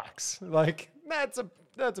 $1,200. Like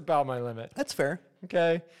that's about my limit. That's fair.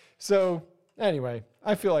 Okay. So anyway,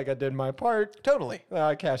 I feel like I did my part. Totally.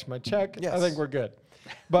 I cashed my check. Yes. I think we're good.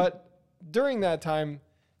 But during that time,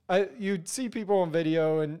 you'd see people on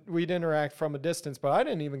video and we'd interact from a distance, but I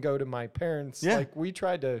didn't even go to my parents. Yeah. Like we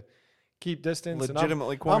tried to keep distance.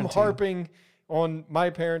 Legitimately I'm quarantine. harping on my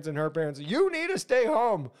parents and her parents. You need to stay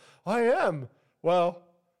home. I am. Well,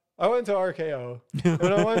 I went to RKO and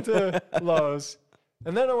I went to Lowe's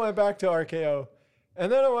and then I went back to RKO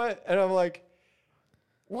and then I went and I'm like,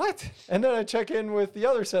 what? And then I check in with the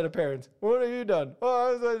other set of parents. What have you done? Oh,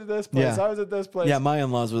 I was at this place. Yeah. I was at this place. Yeah, my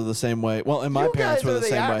in-laws were the same way. Well, and my You parents guys were are the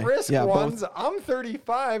same way. at-risk Yeah, ones. both. I'm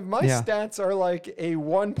 35. My Yeah. stats are like a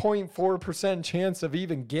 1.4% chance of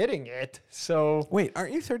even getting it. So, Wait,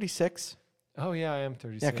 aren't you 36? oh yeah, I am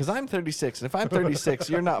 36. Yeah, because I'm 36. And if I'm 36,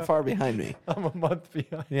 you're not far behind me. I'm a month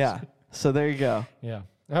behind. Yeah. So there you go. Yeah.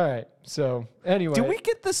 All right. So anyway, Do we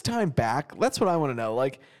get this time back? That's what I want to know.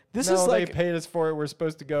 Like, this no, is like. they paid us for it. We're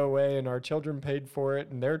supposed to go away, and our children paid for it,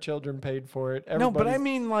 and their children paid for it. No, but I Everybody's-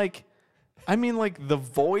 mean like the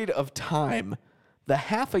void of time, the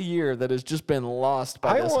half a year that has just been lost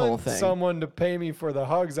by I this whole want thing. someone to pay me for the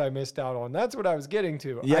hugs I missed out on. That's what I was getting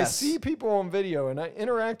to. I Yes. see people on video and I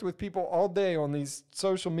interact with people all day on these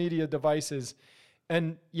social media devices.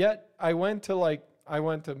 And yet I went to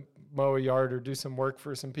mow a yard or do some work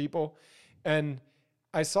for some people. And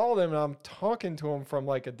I saw them and I'm talking to them from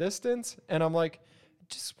like a distance. And I'm like,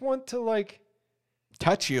 just want to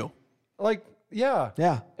Touch you. yeah,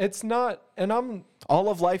 Yeah. it's not. And All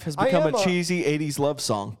of life has I become am a a- cheesy 80s love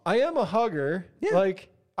song. I am a hugger. Yeah. Like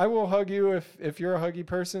I will hug you if you're a huggy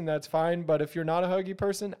person, that's fine. But if you're not a huggy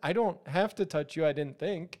person, I don't have to touch you. I didn't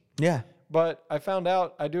think, Yeah. but I found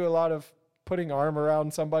out I do a lot of putting arm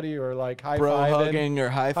around somebody or like high Bro fiving, hugging or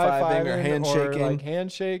high-fiving or handshaking. or like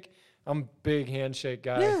handshake. I'm a big handshake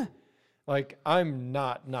guy. Yeah. Like I'm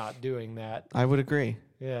not doing that. I would agree.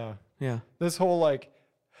 Yeah. Yeah. This whole like,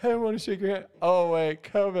 hey, I want to shake your hand. Oh wait,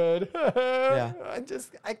 COVID. Yeah.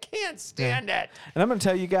 I can't stand it. And I'm going to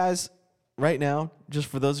tell you guys right now, just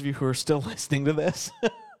for those of you who are still listening to this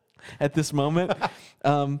at this moment,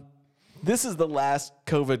 this is the last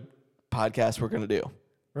COVID podcast we're going to do.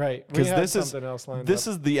 Right. We Because had this is something else lined this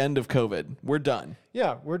up. is the end of COVID. We're done.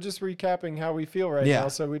 Yeah, we're just recapping how we feel right Yeah. now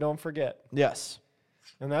so we don't forget. Yes.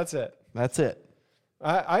 And that's it. That's it.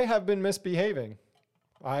 I have been misbehaving.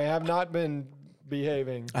 I have not been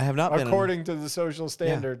behaving I have not been. according to the social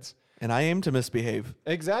standards. And I aim to misbehave.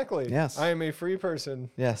 Exactly. Yes. I am a free person.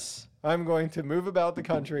 Yes. I'm going to move about the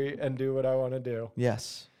country and do what I want to do.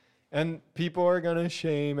 Yes. And people are going to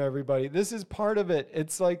shame everybody. This is part of it.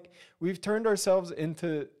 It's like we've turned ourselves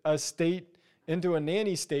into a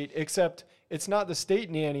nanny state, except it's not the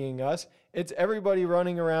state nannying us. It's everybody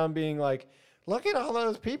running around being like, look at all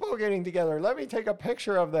those people getting together. Let me take a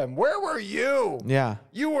picture of them. Where were you? Yeah.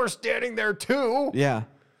 You were standing there too. Yeah.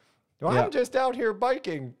 Well, Yeah. I'm just out here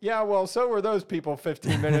biking. Yeah, well, so were those people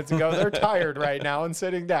 15 minutes ago. They're tired right now and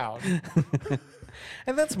sitting down.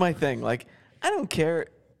 And that's my thing. Like, I don't care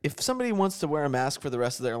if somebody wants to wear a mask for the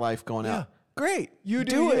rest of their life going Yeah. out. Great. You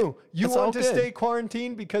do do you. it. You It's all want to good. stay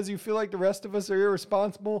quarantined because you feel like the rest of us are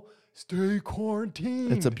irresponsible? Stay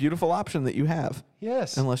quarantined. It's a beautiful option that you have,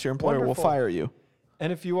 yes. unless your employer Wonderful. will fire you.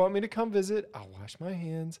 And if you want me to come visit, I'll wash my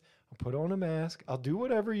hands. I'll put on a mask. I'll do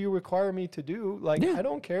whatever you require me to do. Like Yeah. I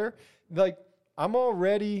don't care. Like I'm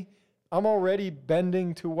already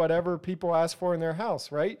bending to whatever people ask for in their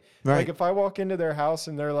house, right? Right. Like if I walk into their house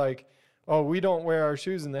and they're like, "Oh, we don't wear our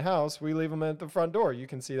shoes in the house. We leave them at the front door." You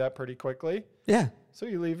can see that pretty quickly. Yeah. So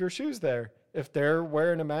you leave your shoes there. If they're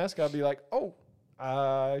wearing a mask, I'll be like, "Oh,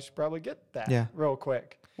 I should probably get that Yeah. real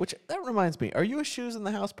quick." Which that reminds me, are you a shoes in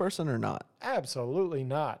the house person or not? Absolutely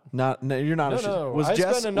not. Not. No, you're not a shoes. No. Was I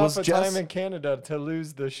Jess, spent enough was of Jess, time in Canada to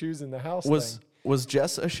lose the shoes in the house was thing. was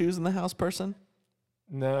Jess a shoes in the house person?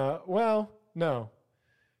 No. Well, no.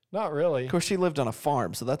 Not really. Of course, she lived on a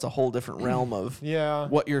farm, so that's a whole different realm of Yeah.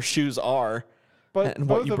 what your shoes are. But and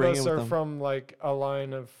what both you of bring us in with are them. from like a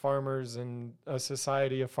line of farmers and a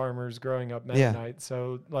society of farmers growing up Yeah. Mennonite.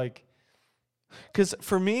 So like, Because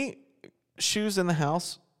for me, shoes in the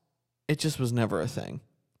house, it just was never a thing.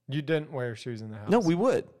 you didn't wear shoes in the house. No, we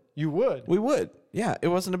would. You would. We would. Yeah, it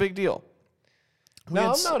wasn't a big deal. We No, had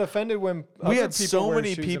I'm s- not offended when we other had people so wear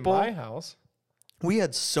many shoes people- in my house. We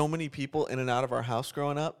had so many people in and out of our house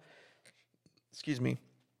growing up. Excuse me.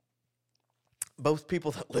 Both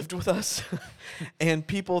people that lived with us and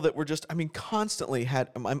people that were just, constantly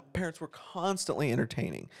my parents were constantly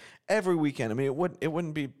entertaining every weekend. It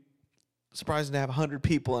wouldn't be surprising to have 100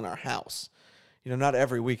 people in our house. Not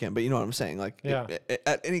every weekend, but you know what I'm saying? Like Yeah.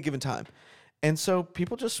 at any given time. And so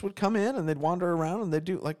people just would come in and they'd wander around and they'd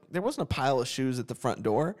do there wasn't a pile of shoes at the front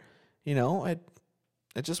door. It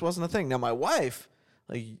just wasn't a thing. Now my wife,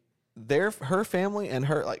 her family and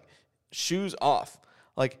her shoes off.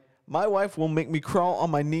 Like, my wife will make me crawl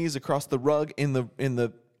on my knees across the rug in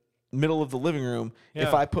the middle of the living room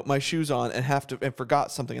if I put my shoes on and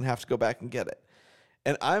forgot something and have to go back and get it.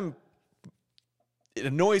 And it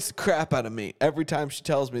annoys the crap out of me every time she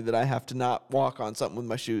tells me that I have to not walk on something with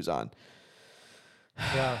my shoes on.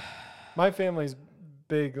 Yeah. My family's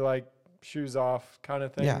big, like, shoes off kind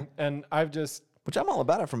of thing. Yeah. And Which I'm all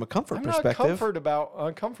about it from a comfort perspective. I'm not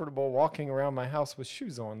uncomfortable walking around my house with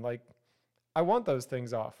shoes on. Like, I want those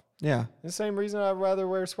things off. Yeah. The same reason I'd rather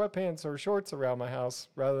wear sweatpants or shorts around my house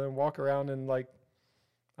rather than walk around in, like,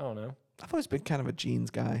 I don't know. I've always been kind of a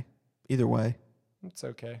jeans guy. Either way. It's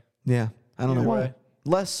okay. Yeah. I don't know why. Way.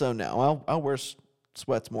 Less so now. I'll wear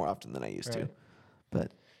sweats more often than I used to.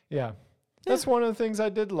 But yeah. That's one of the things I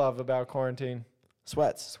did love about quarantine.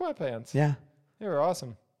 Sweats. Sweatpants. Yeah. They were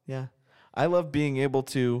awesome. Yeah. I love being able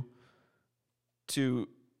to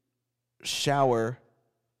shower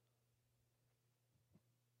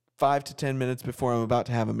 5 to 10 minutes before I'm about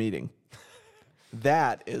to have a meeting.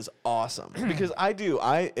 That is awesome. Because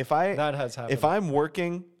That has happened. if I'm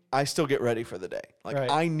working, I still get ready for the day. Like, Right.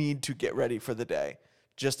 I need to get ready for the day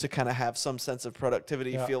just to kind of have some sense of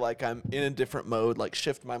productivity, feel like I'm in a different mode, like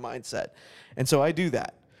shift my mindset. And so I do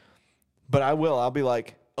that. But I'll be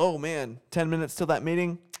like, oh man, 10 minutes till that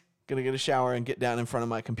meeting, gonna get a shower and get down in front of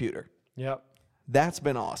my computer. Yep. That's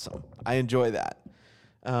been awesome. I enjoy that.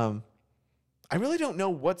 I really don't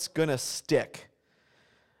know what's gonna stick,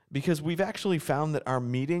 because we've actually found that our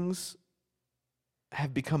meetings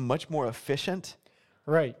have become much more efficient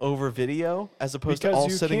over video as opposed to all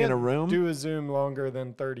sitting in a room. Do a Zoom longer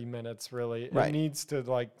than 30 minutes, really. It needs to,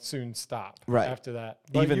 like, soon stop after that.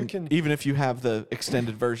 But even if you have the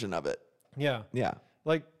extended version of it. Yeah. Yeah.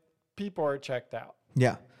 Like, people are checked out.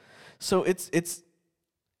 Yeah. So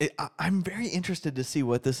I'm very interested to see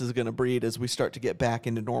what this is going to breed as we start to get back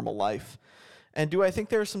into normal life. And do I think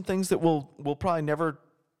there are some things that will probably never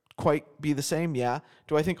quite be the same? Yeah.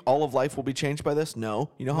 Do I think all of life will be changed by this? No.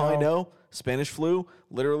 You know how I know? Spanish flu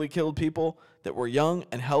literally killed people that were young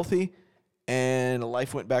and healthy, and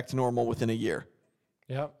life went back to normal within a year.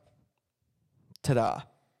 Yep. Ta-da.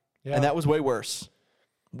 Yeah. And that was way worse.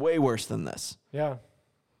 Way worse than this. Yeah.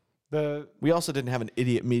 We also didn't have an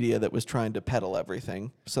idiot media that was trying to peddle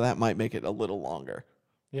everything, so that might make it a little longer.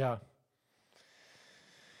 Yeah.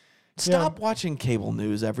 Stop watching cable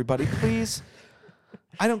news, everybody, please.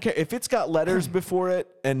 I don't care. If it's got letters before it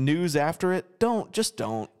and news after it, just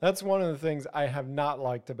don't. That's one of the things I have not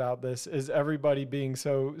liked about this, is everybody being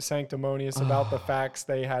so sanctimonious about the facts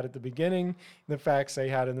they had at the beginning, the facts they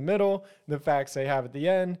had in the middle, the facts they have at the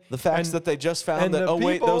end. The facts that they just found that,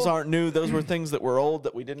 wait, those aren't new. Those were things that were old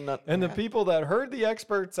that we didn't know. And the people that heard the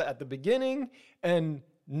experts at the beginning and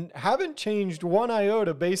haven't changed one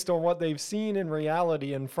iota based on what they've seen in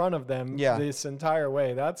reality in front of them this entire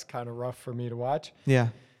way. That's kind of rough for me to watch. Yeah.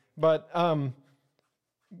 But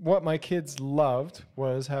what my kids loved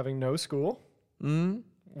was having no school,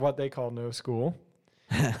 what they call no school,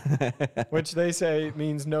 which they say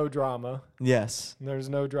means no drama. Yes. There's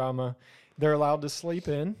no drama. They're allowed to sleep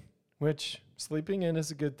in, which sleeping in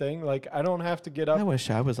is a good thing. Like, I don't have to get up. I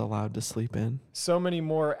wish I was allowed to sleep in so many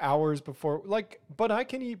more hours before. Like, but I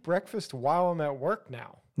can eat breakfast while I'm at work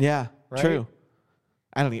now. Yeah, right? True.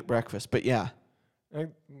 I don't eat breakfast, but yeah.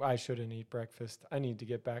 I shouldn't eat breakfast. I need to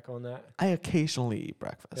get back on that. I occasionally eat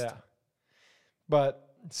breakfast. Yeah.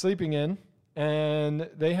 But sleeping in, and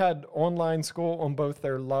they had online school on both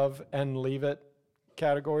their love and leave it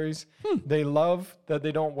categories. They love that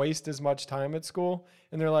they don't waste as much time at school.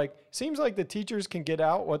 And they're like, seems like the teachers can get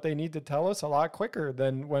out what they need to tell us a lot quicker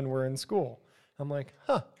than when we're in school. I'm like,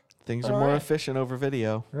 Things are more efficient over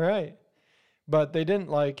video. Right. But they didn't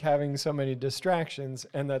like having so many distractions,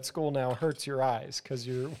 and that school now hurts your eyes because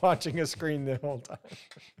you're watching a screen the whole time.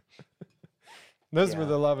 Those were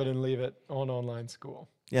the love it and leave it on online school.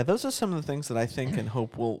 Yeah, those are some of the things that I think and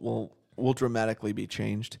hope will dramatically be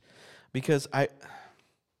changed, because I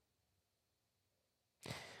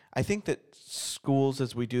think that schools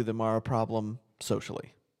as we do them are a problem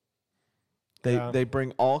socially. They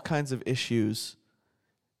bring all kinds of issues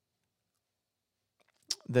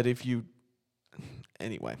that if you...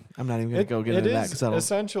 Anyway, I'm not even going to go get into that. It is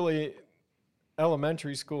essentially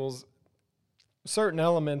elementary schools. Certain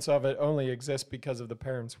elements of it only exist because of the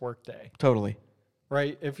parents' workday. Totally.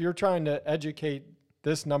 Right? If you're trying to educate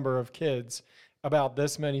this number of kids about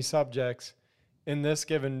this many subjects in this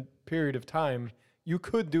given period of time, you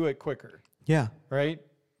could do it quicker. Yeah. Right?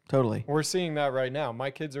 Totally. We're seeing that right now. My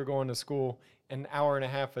kids are going to school an hour and a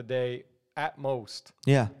half a day at most.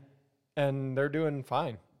 Yeah. And they're doing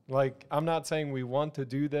fine. Like, I'm not saying we want to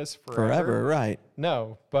do this forever. Forever, right.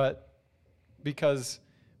 No, but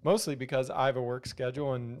mostly because I have a work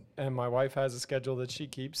schedule and my wife has a schedule that she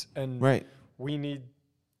keeps, and Right. we need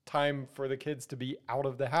time for the kids to be out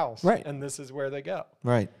of the house. Right. And this is where they go.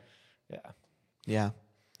 Right. Yeah. Yeah.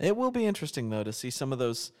 It will be interesting though to see some of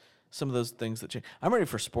those things that change. I'm ready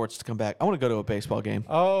for sports to come back. I want to go to a baseball game.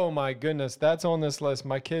 Oh my goodness, that's on this list.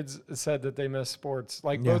 My kids said that they miss sports,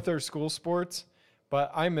 like both their school sports,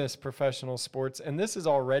 but I miss professional sports. And this is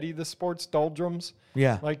already the sports doldrums.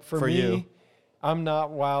 Yeah. Like for me, you. I'm not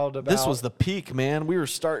wild about. This was the peak, man. We were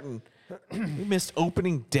starting. We missed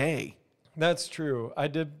opening day. That's true. I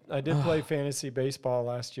did play fantasy baseball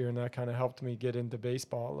last year, and that kind of helped me get into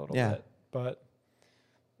baseball a little bit. But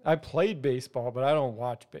I played baseball, but I don't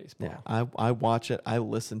watch baseball. Yeah, I watch it. I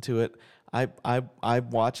listen to it. I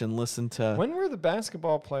watch and listen to. When were the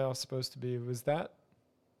basketball playoffs supposed to be? Was that?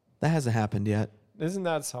 That hasn't happened yet. Isn't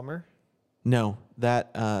that summer? No,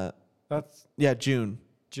 that. That's June.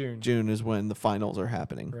 June. June is when the finals are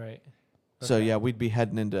happening. Right. So yeah, we'd be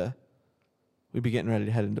getting ready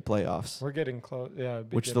to head into playoffs. We're getting close. Yeah.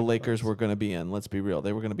 Which the Lakers were going to be in. Let's be real.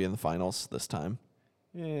 They were going to be in the finals this time.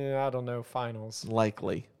 Yeah, I don't know. Finals.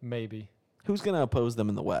 Likely. Maybe. Who's going to oppose them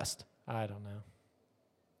in the West? I don't know.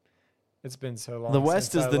 It's been so long. The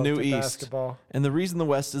West since is I the looked new at East. basketball. And the reason the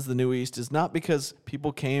West is the new East is not because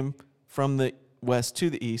people came from the West to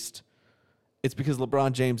the East. It's because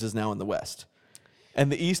LeBron James is now in the West. And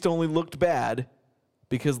the East only looked bad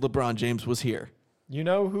because LeBron James was here. You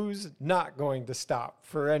know who's not going to stop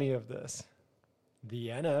for any of this? The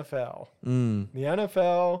NFL. The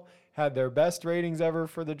NFL had their best ratings ever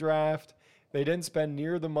for the draft. They didn't spend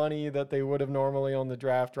near the money that they would have normally on the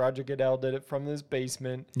draft. Roger Goodell did it from his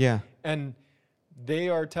basement. Yeah. And they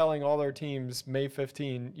are telling all their teams, May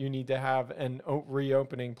 15, you need to have an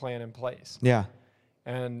reopening plan in place. Yeah.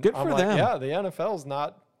 And Good I'm for like, them. yeah, the NFL's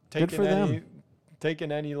not taking them.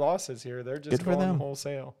 any losses here. They're just Good for going them.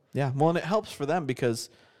 wholesale. Yeah. Well, and it helps for them because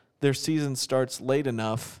their season starts late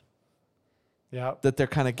enough that they're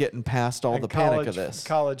kind of getting past all the panic of this.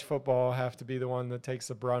 College football have to be the one that takes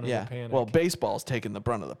the brunt of the panic. Well, baseball's taking the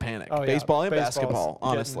brunt of the panic. Oh, baseball and Baseball's basketball,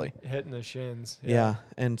 honestly. Hitting the shins. Yeah.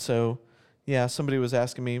 And so, somebody was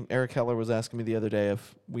asking me, Eric Heller was asking me the other day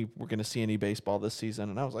if we were going to see any baseball this season.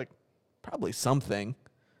 And I was like, probably something.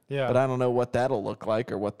 Yeah. But I don't know what that'll look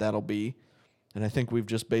like or what that'll be. And I think we've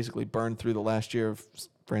just basically burned through the last year of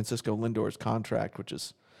Francisco Lindor's contract, which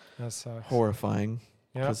is that sucks. horrifying.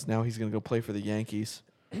 Yep. Because now he's going to go play for the Yankees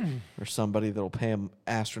or somebody that'll pay him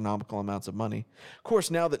astronomical amounts of money. Of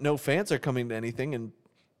course, now that no fans are coming to anything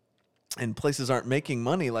and places aren't making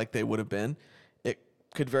money like they would have been, it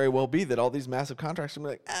could very well be that all these massive contracts are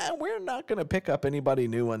going to be like, we're not going to pick up anybody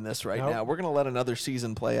new on this now. We're going to let another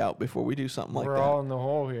season play out before we do something like that. We're all in the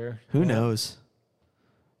hole here. Who knows?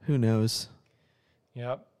 Who knows?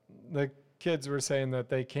 Yep. The kids were saying that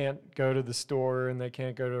they can't go to the store and they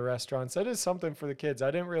can't go to restaurants. That is something for the kids. I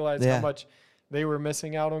didn't realize how much they were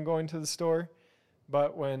missing out on going to the store.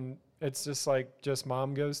 But when it's just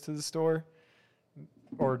mom goes to the store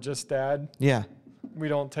or just dad. Yeah. We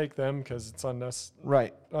don't take them because it's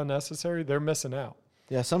unnecessary. They're missing out.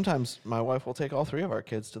 Yeah, sometimes my wife will take all three of our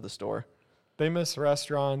kids to the store. They miss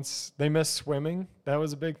restaurants. They miss swimming. That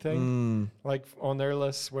was a big thing. Like on their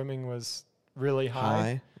list, swimming was really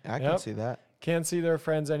high. I can see that. Can't see their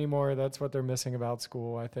friends anymore. That's what they're missing about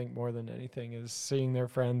school, I think, more than anything, is seeing their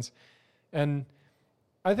friends. And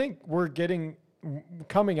I think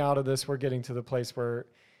coming out of this, we're getting to the place where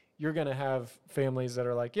you're going to have families that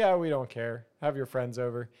are like, yeah, we don't care. Have your friends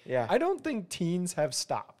over. Yeah. I don't think teens have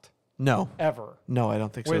stopped. No. Ever. No, I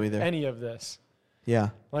don't think so either. Any of this. Yeah.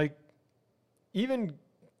 Like, even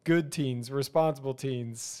good teens, responsible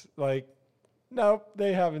teens, like, nope,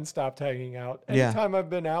 they haven't stopped hanging out. Anytime I've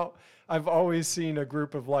been out, I've always seen a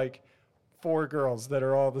group of like 4 girls that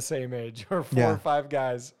are all the same age, or 4 or 5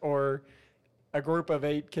 guys, or a group of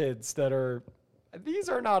 8 kids these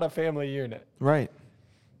are not a family unit. Right.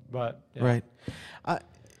 But right.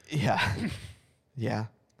 Yeah.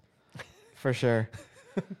 For sure.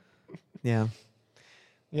 Yeah.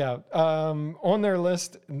 Yeah. On their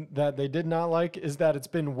list that they did not like is that it's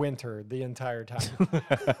been winter the entire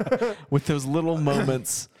time. With those little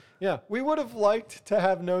moments. Yeah. We would have liked to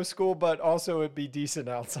have no school, but also it'd be decent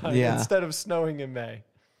outside instead of snowing in May.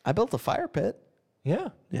 I built a fire pit. Yeah.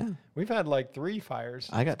 Yeah. We've had like 3 fires.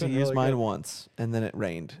 I got to use mine once, and then it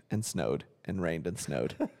rained and snowed and rained and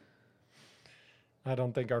snowed. I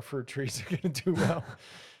don't think our fruit trees are going to do well.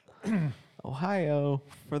 Ohio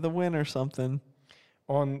for the win or something.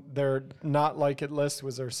 On their not like it list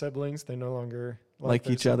was their siblings. They no longer like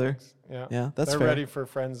each other. Yeah. Yeah, that's They're fair. ready for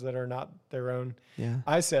friends that are not their own. Yeah.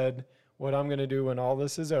 I said, what I'm going to do when all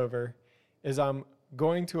this is over is I'm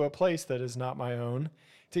going to a place that is not my own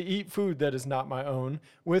to eat food that is not my own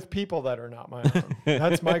with people that are not my own.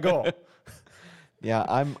 That's my goal. Yeah,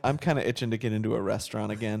 I'm kind of itching to get into a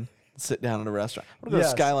restaurant again. Sit down at a restaurant. I want to go to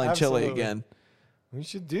Yes, Skyline Chili absolutely. again. We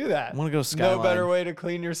should do that. I want to go to Skyline. No better way to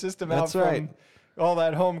clean your system That's out right. from all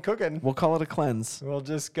that home cooking. We'll call it a cleanse. We'll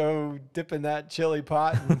just go dip in that chili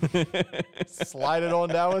pot and slide it on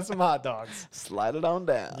down with some hot dogs. Slide it on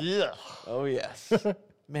down. Yeah. Oh, yes.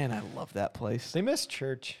 Man, I love that place. They miss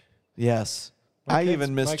church. Yes. My I kids-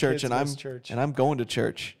 even miss my church, kids and miss church. I'm going to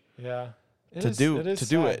church. Yeah. To do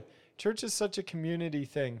sad. it. Church is such a community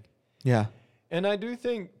thing. Yeah. And I do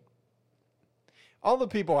think all the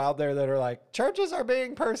people out there that are like, churches are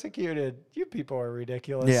being persecuted. You people are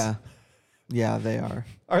ridiculous. Yeah. Yeah, they are.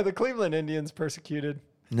 Are the Cleveland Indians persecuted?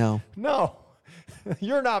 No. No.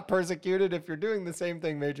 You're not persecuted if you're doing the same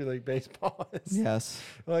thing Major League Baseball is. Yes.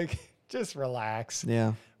 Like, just relax.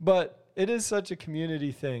 Yeah. But it is such a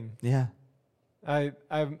community thing. Yeah. I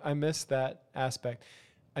miss that aspect.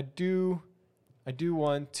 I do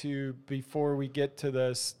want to, before we get to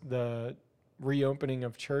the reopening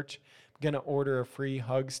of church, I'm gonna order a free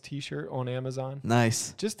Hugs t-shirt on Amazon.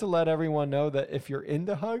 Nice. Just to let everyone know that if you're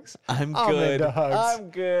into hugs, I'm I'm good. into hugs. I'm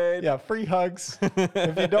good. Yeah, free hugs.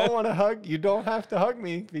 If you don't want to hug, you don't have to hug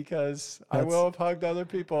me because I will have hugged other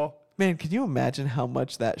people. Man, can you imagine how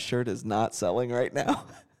much that shirt is not selling right now?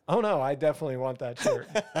 Oh no, I definitely want that shirt.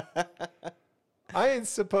 I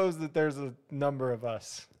suppose that there's a number of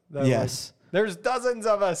us. That Yes. there's dozens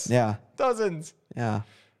of us. Yeah. Dozens. Yeah.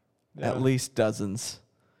 Yeah. At least dozens.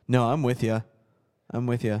 No, I'm with you. I'm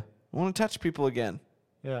with you. I want to touch people again.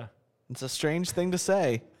 Yeah. It's a strange thing to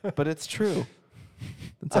say, but it's true.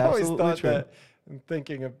 It's I always absolutely thought true. that, I'm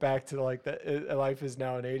thinking of back to like the Life Is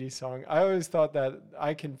Now an 80s song. I always thought that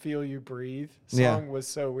I Can Feel You Breathe song Yeah. was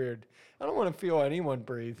so weird. I don't want to feel anyone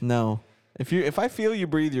breathe. No. If I feel you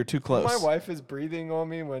breathe, you're too close. My wife is breathing on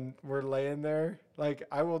me when we're laying there. Like,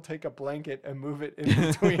 I will take a blanket and move it in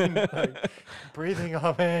between, like, breathing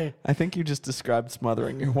on me. I think you just described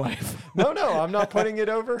smothering your wife. No, I'm not putting it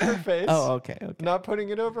over her face. Oh, okay. Not putting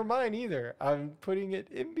it over mine either. I'm putting it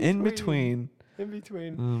in between. In between. In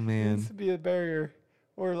between. Oh, man. Needs to be a barrier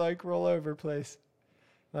or like roll over place.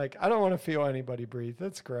 Like, I don't want to feel anybody breathe.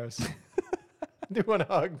 That's gross. I do want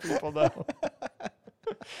to hug people though.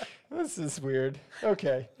 This is weird.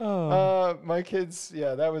 Okay. Oh. My kids,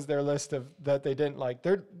 yeah, that was their list of that they didn't like.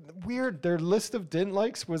 They're weird. Their list of didn't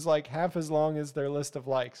likes was like half as long as their list of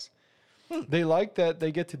likes. They like that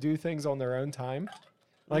they get to do things on their own time.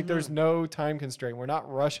 Like there's no time constraint. We're not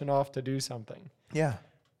rushing off to do something. Yeah.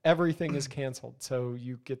 Everything is canceled, so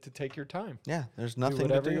you get to take your time. Yeah. There's Do nothing to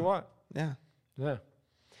whatever do. you want. Yeah. Yeah.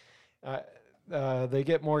 They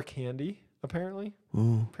get more candy, apparently.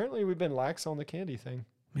 Ooh. Apparently, we've been lax on the candy thing.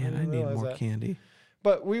 Man, I didn't need realize more that. candy.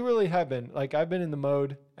 But we really have been. Like, I've been in the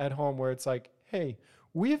mode at home where it's like, hey,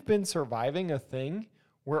 we've been surviving a thing.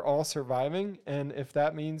 We're all surviving. And if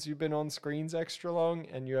that means you've been on screens extra long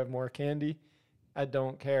and you have more candy, I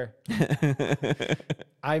don't care.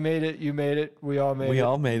 I made it. You made it. We all made it. We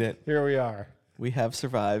all made it. Here we are. We have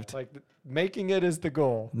survived. Like, making it is the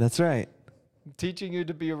goal. That's right. Teaching you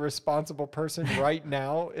to be a responsible person right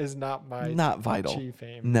now is not my Not vital. chief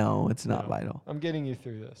aim. No, it's not No. vital. I'm getting you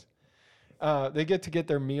through this. They get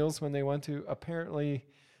their meals when they want to. Apparently,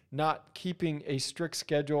 not keeping a strict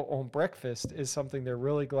schedule on breakfast is something they're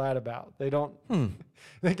really glad about. They don't.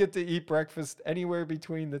 They get to eat breakfast anywhere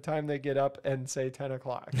between the time they get up and say 10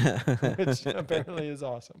 o'clock, which apparently is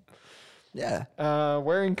awesome. Yeah.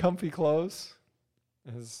 Wearing comfy clothes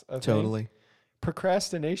is a thing. Totally.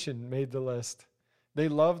 Procrastination made the list. They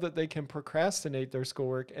love that they can procrastinate their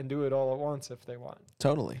schoolwork and do it all at once if they want.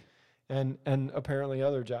 Totally. And apparently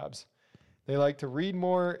other jobs. They like to read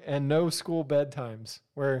more and no school bedtimes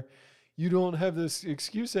where you don't have this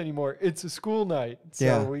excuse anymore. It's a school night. So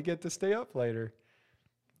Yeah. we get to stay up later.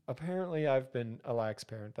 Apparently I've been a lax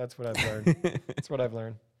parent. That's what I've learned. That's what I've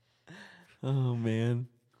learned. Oh, man.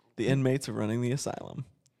 The inmates are running the asylum.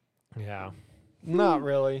 Yeah. Not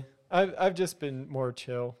really. I've just been more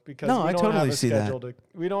chill because No, we I don't totally have a see that. schedule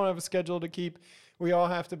we don't have a schedule to keep. We all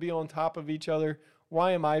have to be on top of each other.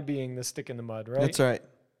 Why am I being the stick in the mud, right? That's right.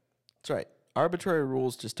 That's right. Arbitrary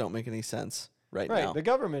rules just don't make any sense right now. Right. The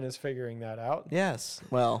government is figuring that out. Yes.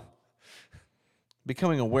 Well,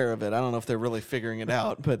 becoming aware of it. I don't know if they're really figuring it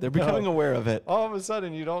out, but they're becoming aware of it. All of a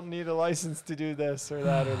sudden, you don't need a license to do this or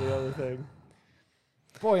that or the other thing.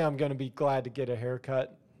 Boy, I'm going to be glad to get a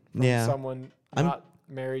haircut from someone not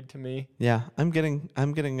married to me. Yeah. I'm getting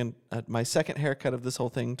my second haircut of this whole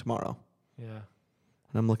thing tomorrow. Yeah.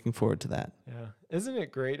 And I'm looking forward to that. Yeah. Isn't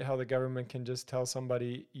it great how the government can just tell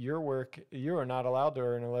somebody, your work, you are not allowed to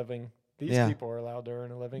earn a living. These people are allowed to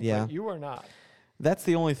earn a living, but you are not. That's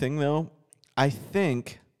the only thing, though. I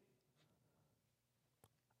think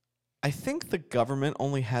the government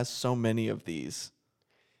only has so many of these.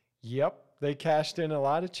 Yep. They cashed in a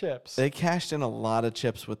lot of chips. They cashed in a lot of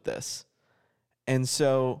chips with this. And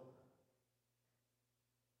so,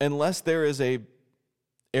 unless there is a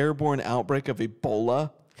airborne outbreak of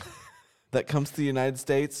Ebola that comes to the United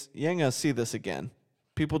States, you ain't gonna see this again.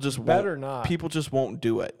 People just People just won't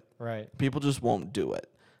do it. Right. People just won't do it.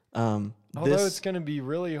 Although it's going to be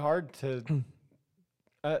really hard to,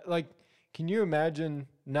 can you imagine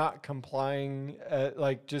not complying,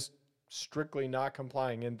 just strictly not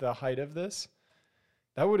complying in the height of this?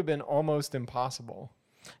 That would have been almost impossible.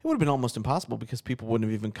 It would have been almost impossible because people wouldn't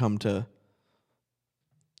have even come to.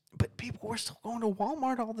 But people were still going to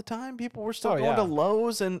Walmart all the time. People were still going to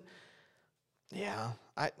Lowe's, and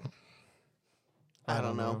I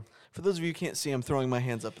don't know. For those of you who can't see, I'm throwing my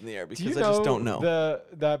hands up in the air because I just don't know.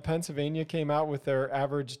 That Pennsylvania came out with their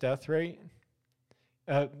average death rate,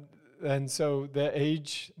 and so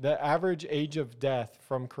the average age of death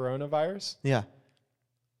from coronavirus,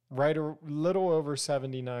 right a little over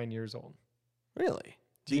 79 years old. Really?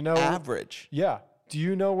 Do you know average? Yeah. Do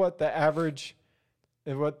you know what the average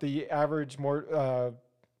what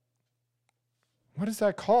is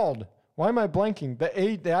that called? Why am I blanking?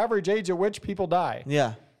 The average age at which people die.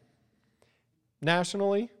 Yeah.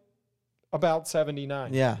 Nationally, about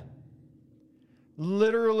 79. Yeah.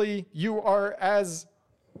 Literally, you are as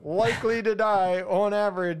likely to die on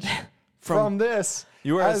average from this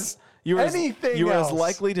as anything else. As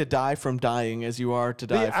likely to die from dying as you are to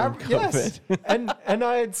die from COVID. Yes. and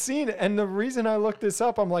I had seen it. And the reason I looked this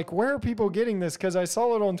up, I'm like, where are people getting this? Because I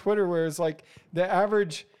saw it on Twitter where it's like the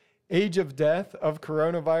average age of death of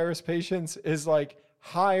coronavirus patients is like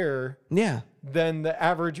higher than the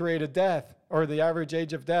average rate of death or the average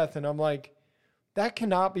age of death. And I'm like, that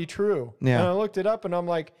cannot be true. Yeah. And I looked it up and I'm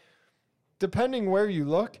like, depending where you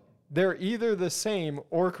look, they're either the same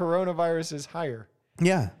or coronavirus is higher.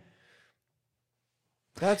 Yeah.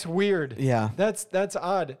 That's weird. Yeah. That's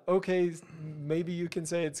odd. Okay, maybe you can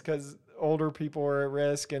say it's because older people are at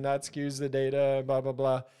risk and that skews the data, blah, blah,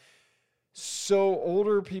 blah. So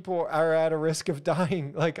older people are at a risk of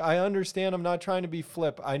dying. Like, I understand. I'm not trying to be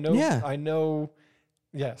flip. I know.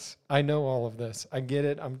 Yes, I know all of this. I get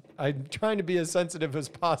it. I'm trying to be as sensitive as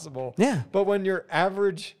possible. Yeah. But when your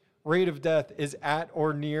average rate of death is at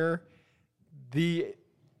or near the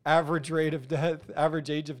average rate of death, average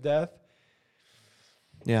age of death,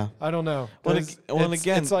 I don't know. That's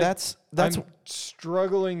I'm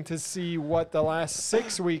struggling to see what the last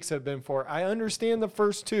 6 weeks have been for. I understand the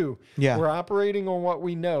first two. Yeah. We're operating on what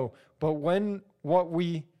we know, but when what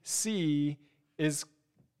we see is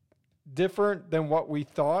different than what we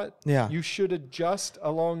thought, you should adjust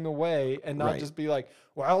along the way and not just be like,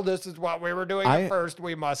 well, this is what we were doing at first.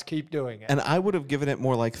 We must keep doing it. And I would have given it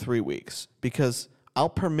more like 3 weeks because I'll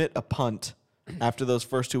permit a punt after those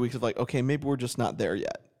first 2 weeks of like, okay, maybe we're just not there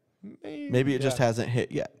yet. Maybe it just hasn't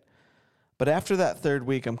hit yet. But after that third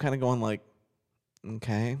week, I'm kind of going like,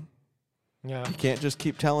 okay. Yeah. You can't just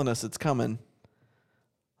keep telling us it's coming.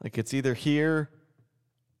 Like it's either here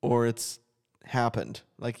or it's happened.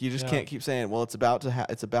 Like you just can't keep saying, well, it's about to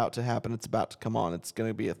happen. It's about to come on. It's going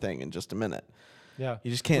to be a thing in just a minute. Yeah.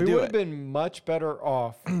 You just can't do it. We would have been much better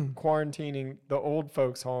off quarantining the old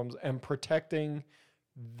folks' homes and protecting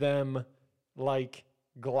them like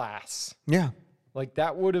glass. Yeah. Like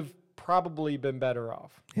that would have probably been better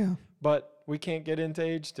off. Yeah. But we can't get into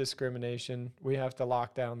age discrimination. We have to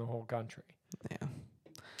lock down the whole country.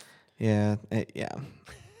 Yeah. Yeah.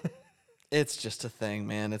 It's just a thing,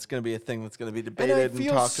 man. It's going to be a thing that's going to be debated and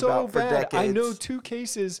talked about for decades. I know 2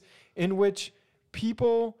 cases in which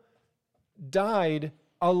people died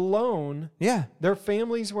alone. Yeah. Their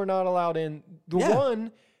families were not allowed in. The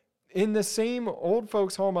one in the same old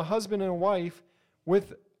folks' home, a husband and a wife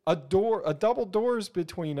with a double doors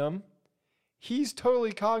between them. He's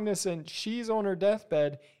totally cognizant. She's on her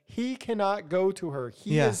deathbed. He cannot go to her.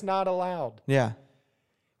 He is not allowed. Yeah.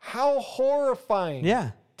 How horrifying.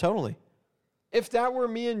 Yeah, totally. If that were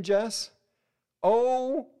me and Jess,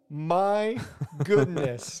 oh my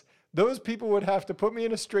goodness. Those people would have to put me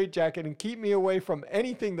in a straitjacket and keep me away from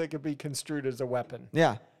anything that could be construed as a weapon.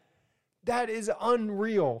 Yeah. That is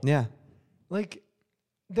unreal. Yeah. Like,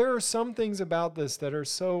 there are some things about this that are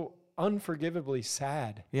so unforgivably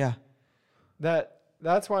sad. Yeah.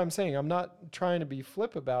 That's why I'm saying I'm not trying to be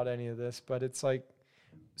flip about any of this, but it's like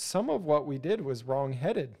some of what we did was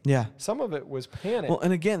wrong-headed. Yeah. Some of it was panic. Well,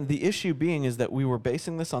 and again, the issue being is that we were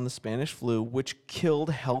basing this on the Spanish flu, which killed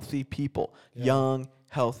healthy people, young,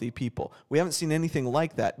 healthy people. We haven't seen anything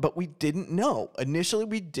like that, but we didn't know. Initially,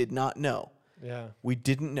 we did not know. Yeah. We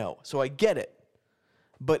didn't know. So I get it.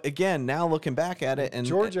 But again, now looking back at it, and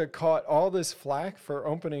Georgia caught all this flack for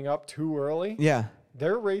opening up too early. Yeah.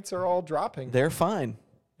 Their rates are all dropping. They're fine.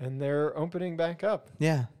 And they're opening back up.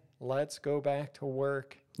 Yeah. Let's go back to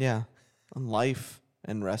work. Yeah. On life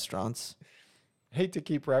and restaurants. Hate to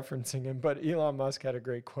keep referencing him, but Elon Musk had a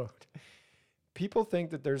great quote. People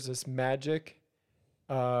think that there's this magic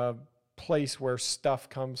place where stuff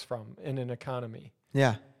comes from in an economy.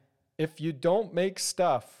 Yeah. If you don't make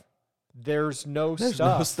stuff, there's no There's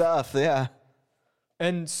stuff. no stuff, yeah.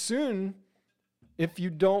 And soon, if you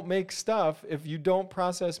don't make stuff, if you don't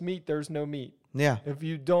process meat, there's no meat. Yeah. If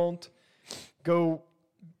you don't go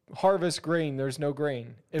harvest grain, there's no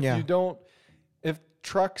grain. If Yeah. you don't, if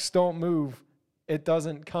trucks don't move, it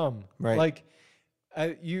doesn't come. Right. Like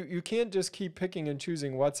you can't just keep picking and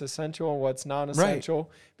choosing what's essential and what's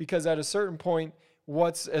non-essential, because at a certain point,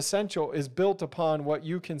 what's essential is built upon what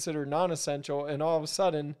you consider non-essential, and all of a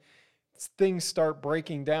sudden, things start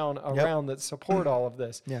breaking down around that support all of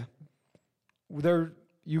this. Yeah.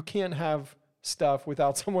 You can't have stuff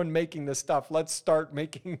without someone making the stuff. Let's start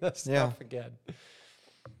making the stuff again.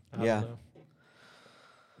 I don't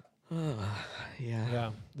know.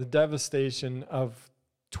 Yeah. The devastation of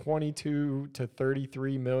 22 to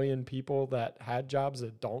 33 million people that had jobs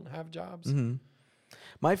that don't have jobs. Mm-hmm.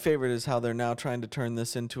 My favorite is how they're now trying to turn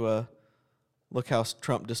this into a look how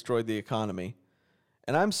Trump destroyed the economy.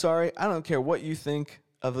 And I'm sorry, I don't care what you think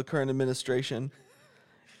of the current administration.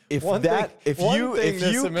 If One thing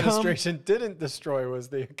this administration come, didn't destroy was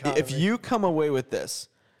the economy. If you come away with this,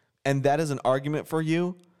 and that is an argument for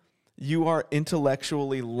you, you are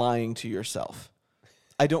intellectually lying to yourself.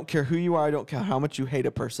 I don't care who you are. I don't care how much you hate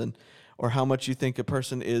a person or how much you think a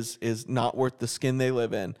person is not worth the skin they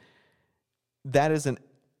live in. That is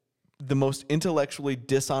the most intellectually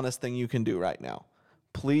dishonest thing you can do right now.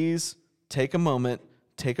 Please take a moment,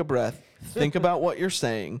 take a breath, think about what you're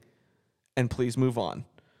saying, and please move on.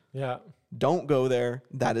 Yeah. Don't go there.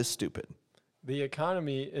 That is stupid. The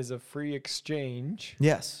economy is a free exchange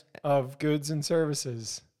of goods and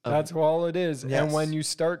services. That's all it is. Yes. And when you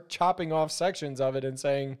start chopping off sections of it and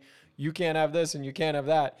saying, you can't have this and you can't have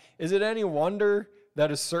that, is it any wonder that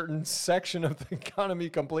a certain section of the economy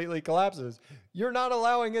completely collapses? You're not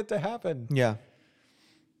allowing it to happen. Yeah.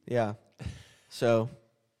 Yeah. So,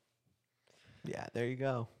 yeah, there you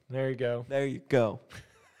go. There you go. There you go.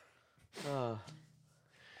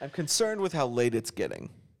 I'm concerned with how late it's getting.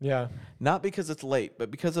 Yeah. Not because it's late, but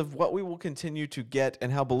because of what we will continue to get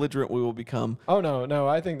and how belligerent we will become. Oh, no.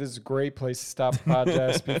 I think this is a great place to stop the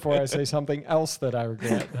podcast before I say something else that I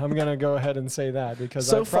regret. I'm going to go ahead and say that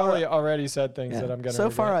because I've probably already said things that I'm going to regret. So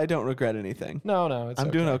far, I don't regret anything. No, I'm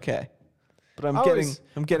doing okay. But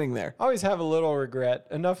I'm getting there. I always have a little regret,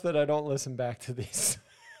 enough that I don't listen back to these.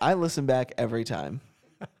 I listen back every time.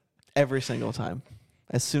 Every single time.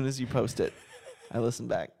 As soon as you post it, I listen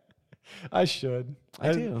back. I should.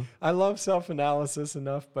 I do. I love self-analysis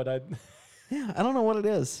enough, but I don't know what it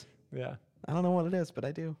is. Yeah. I don't know what it is, but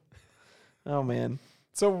I do. Oh, man.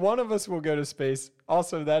 So one of us will go to space.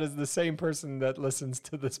 Also, that is the same person that listens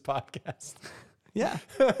to this podcast. Yeah.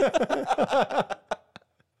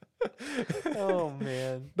 Oh,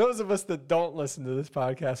 man. Those of us that don't listen to this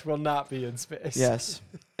podcast will not be in space. Yes.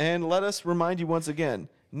 And let us remind you once again,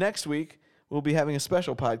 next week we'll be having a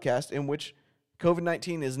special podcast in which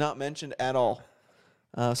COVID-19 is not mentioned at all.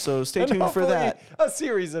 So stay tuned for that. A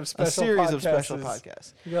series of special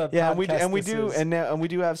podcasts. Yeah, and we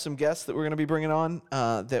do have some guests that we're going to be bringing on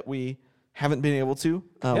that we haven't been able to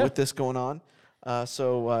with this going on.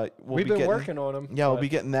 We've been working on them. Yeah, we'll be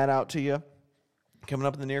getting that out to you coming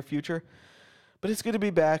up in the near future. But it's good to be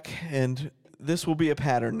back, and this will be a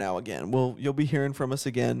pattern now again. You'll be hearing from us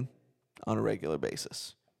again on a regular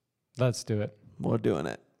basis. Let's do it. We're doing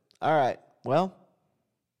it. All right. Well,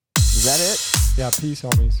 is that it? Yeah, peace,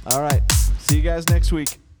 homies. All right. See you guys next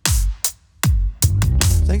week.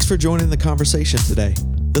 Thanks for joining the conversation today.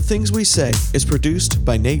 The Things We Say is produced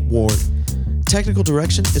by Nate Ward. Technical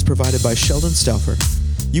direction is provided by Sheldon Stauffer.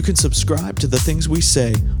 You can subscribe to The Things We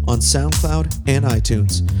Say on SoundCloud and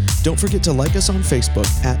iTunes. Don't forget to like us on Facebook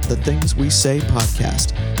at The Things We Say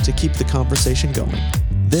Podcast to keep the conversation going.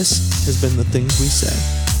 This has been The Things We Say.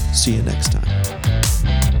 See you next time.